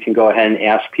where you can go ahead and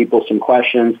ask people some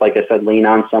questions. Like I said, lean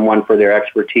on someone for their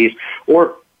expertise,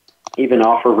 or even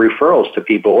offer referrals to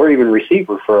people, or even receive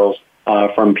referrals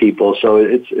from people. So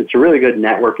it's a really good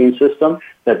networking system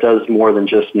that does more than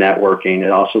just networking.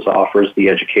 It also offers the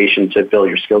education to build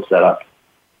your skill set up.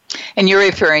 And you're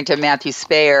referring to Matthew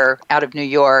Speyer out of New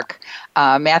York.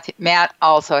 Matt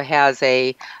also has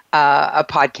a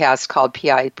podcast called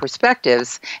P.I.s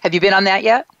Perspectives. Have you been on that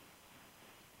yet?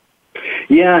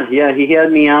 Yeah, he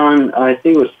had me on, I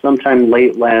think it was sometime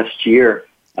late last year,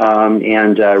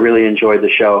 and really enjoyed the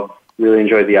show, really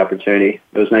enjoyed the opportunity.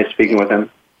 It was nice speaking with him.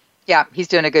 Yeah, he's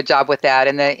doing a good job with that.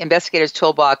 And the Investigator's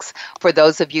Toolbox, for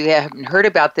those of you who haven't heard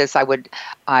about this, I would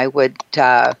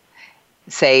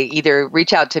say either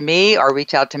reach out to me or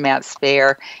reach out to Matt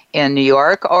Speyer in New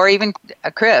York, or even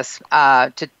Chris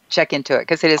to check into it,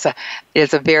 because it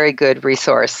is a very good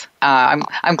resource. I'm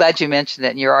glad you mentioned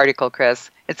it in your article, Chris.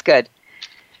 It's good.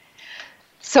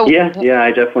 So yeah, I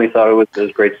definitely thought it was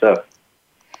great stuff.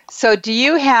 So, do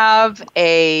you have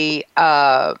a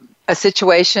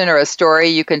situation or a story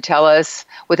you can tell us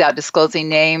without disclosing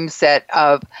names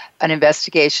of an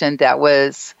investigation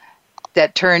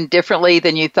that turned differently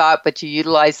than you thought, but you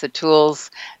utilized the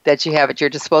tools that you have at your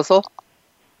disposal?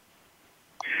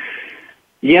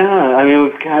 Yeah, I mean,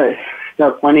 we've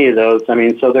got plenty of those. I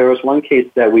mean, so there was one case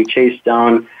that we chased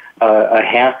down a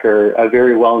hacker, a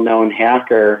very well-known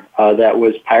hacker that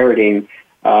was pirating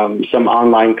some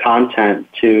online content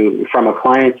from a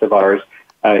client of ours.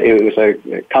 It was a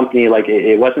company like,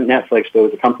 it wasn't Netflix, but it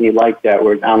was a company like that,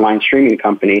 or an online streaming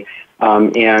company.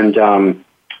 And there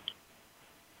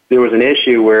was an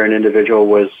issue where an individual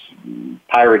was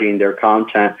pirating their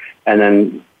content and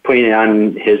then putting it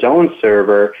on his own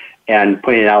server and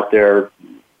putting it out there,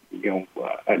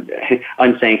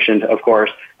 unsanctioned, of course,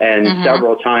 and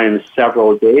several times,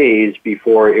 several days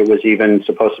before it was even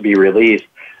supposed to be released.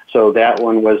 So that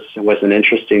one was an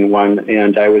interesting one,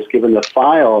 and I was given the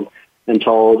file and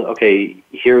told, okay,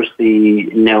 here's the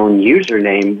known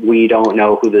username. We don't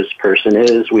know who this person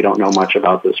is. We don't know much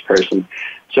about this person.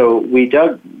 So we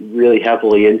dug really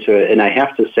heavily into it, and I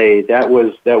have to say that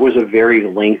was a very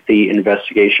lengthy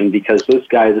investigation, because this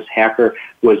hacker,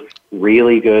 was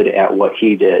really good at what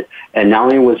he did. And not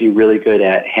only was he really good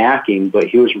at hacking, but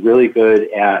he was really good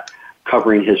at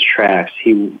covering his tracks.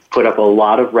 He put up a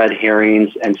lot of red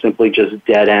herrings and simply just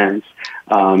dead ends,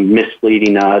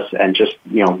 misleading us and just,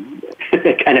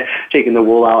 kind of taking the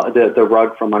wool out, the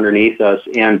rug from underneath us.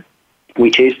 And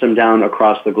we chased him down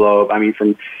across the globe. I mean,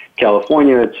 from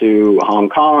California to Hong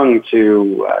Kong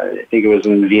to, I think it was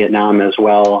in Vietnam as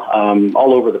well,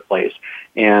 all over the place.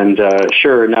 And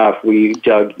sure enough, we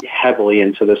dug heavily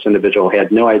into this individual.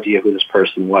 Had no idea who this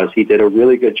person was. He did a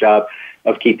really good job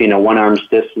of keeping a one-arm's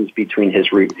distance between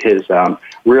his real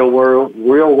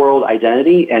world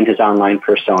identity and his online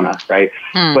persona, right?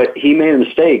 But he made a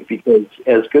mistake, because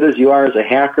as good as you are as a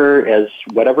hacker, as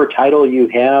whatever title you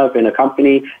have in a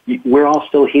company, we're all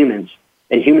still humans,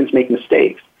 and humans make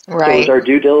mistakes. Right. So it was our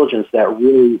due diligence that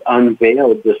really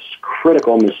unveiled this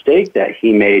critical mistake that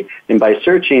he made. And by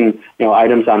searching,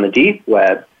 items on the deep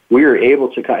web, we were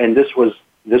able to, and this was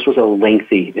a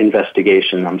lengthy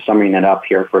investigation. I'm summing it up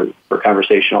here for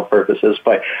conversational purposes.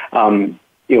 But,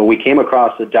 we came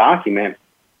across a document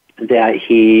that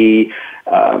he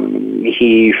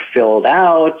filled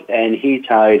out, and he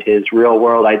tied his real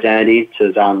world identity to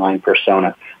his online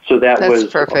persona. So that's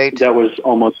perfect. That was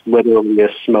almost literally a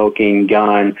smoking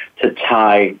gun to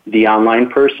tie the online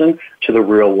person to the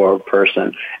real world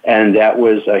person. And that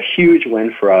was a huge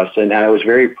win for us. And I was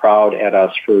very proud at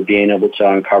us for being able to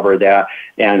uncover that.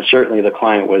 And certainly the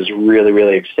client was really,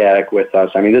 really ecstatic with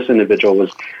us. I mean, this individual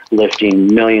was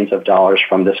lifting millions of dollars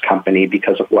from this company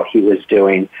because of what he was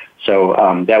doing. So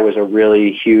that was a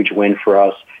really huge win for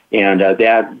us. And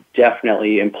that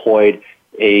definitely employed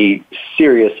a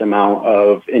serious amount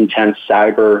of intense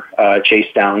cyber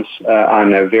chase downs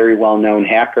on a very well-known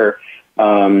hacker,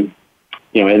 and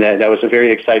that was a very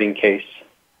exciting case.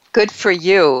 Good for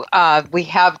you. We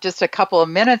have just a couple of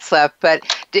minutes left, but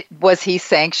was he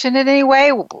sanctioned in any way?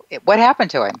 What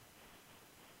happened to him?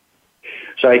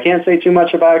 So I can't say too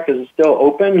much about it because it's still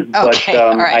open. Okay,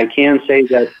 but right. I can say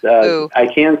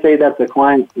that the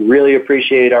clients really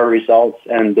appreciate our results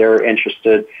and they're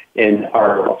interested in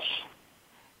our results.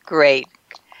 Great.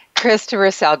 Christopher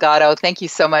Salgado, thank you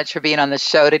so much for being on the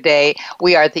show today.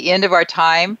 We are at the end of our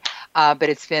time, but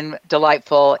it's been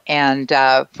delightful. And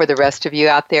for the rest of you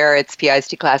out there, it's P.I.s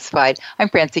Declassified. I'm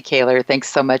Francie Kaler. Thanks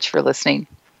so much for listening.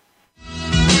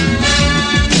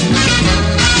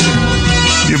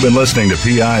 You've been listening to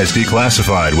P.I.s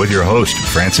Declassified with your host,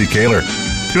 Francie Kaler.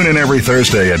 Tune in every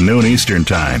Thursday at noon Eastern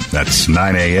Time. That's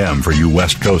 9 a.m. for you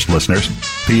West Coast listeners.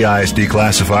 P.I.s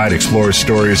Declassified explores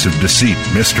stories of deceit,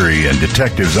 mystery, and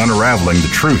detectives unraveling the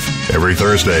truth. Every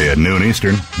Thursday at noon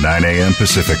Eastern, 9 a.m.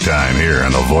 Pacific Time here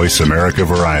on the Voice America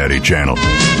Variety Channel.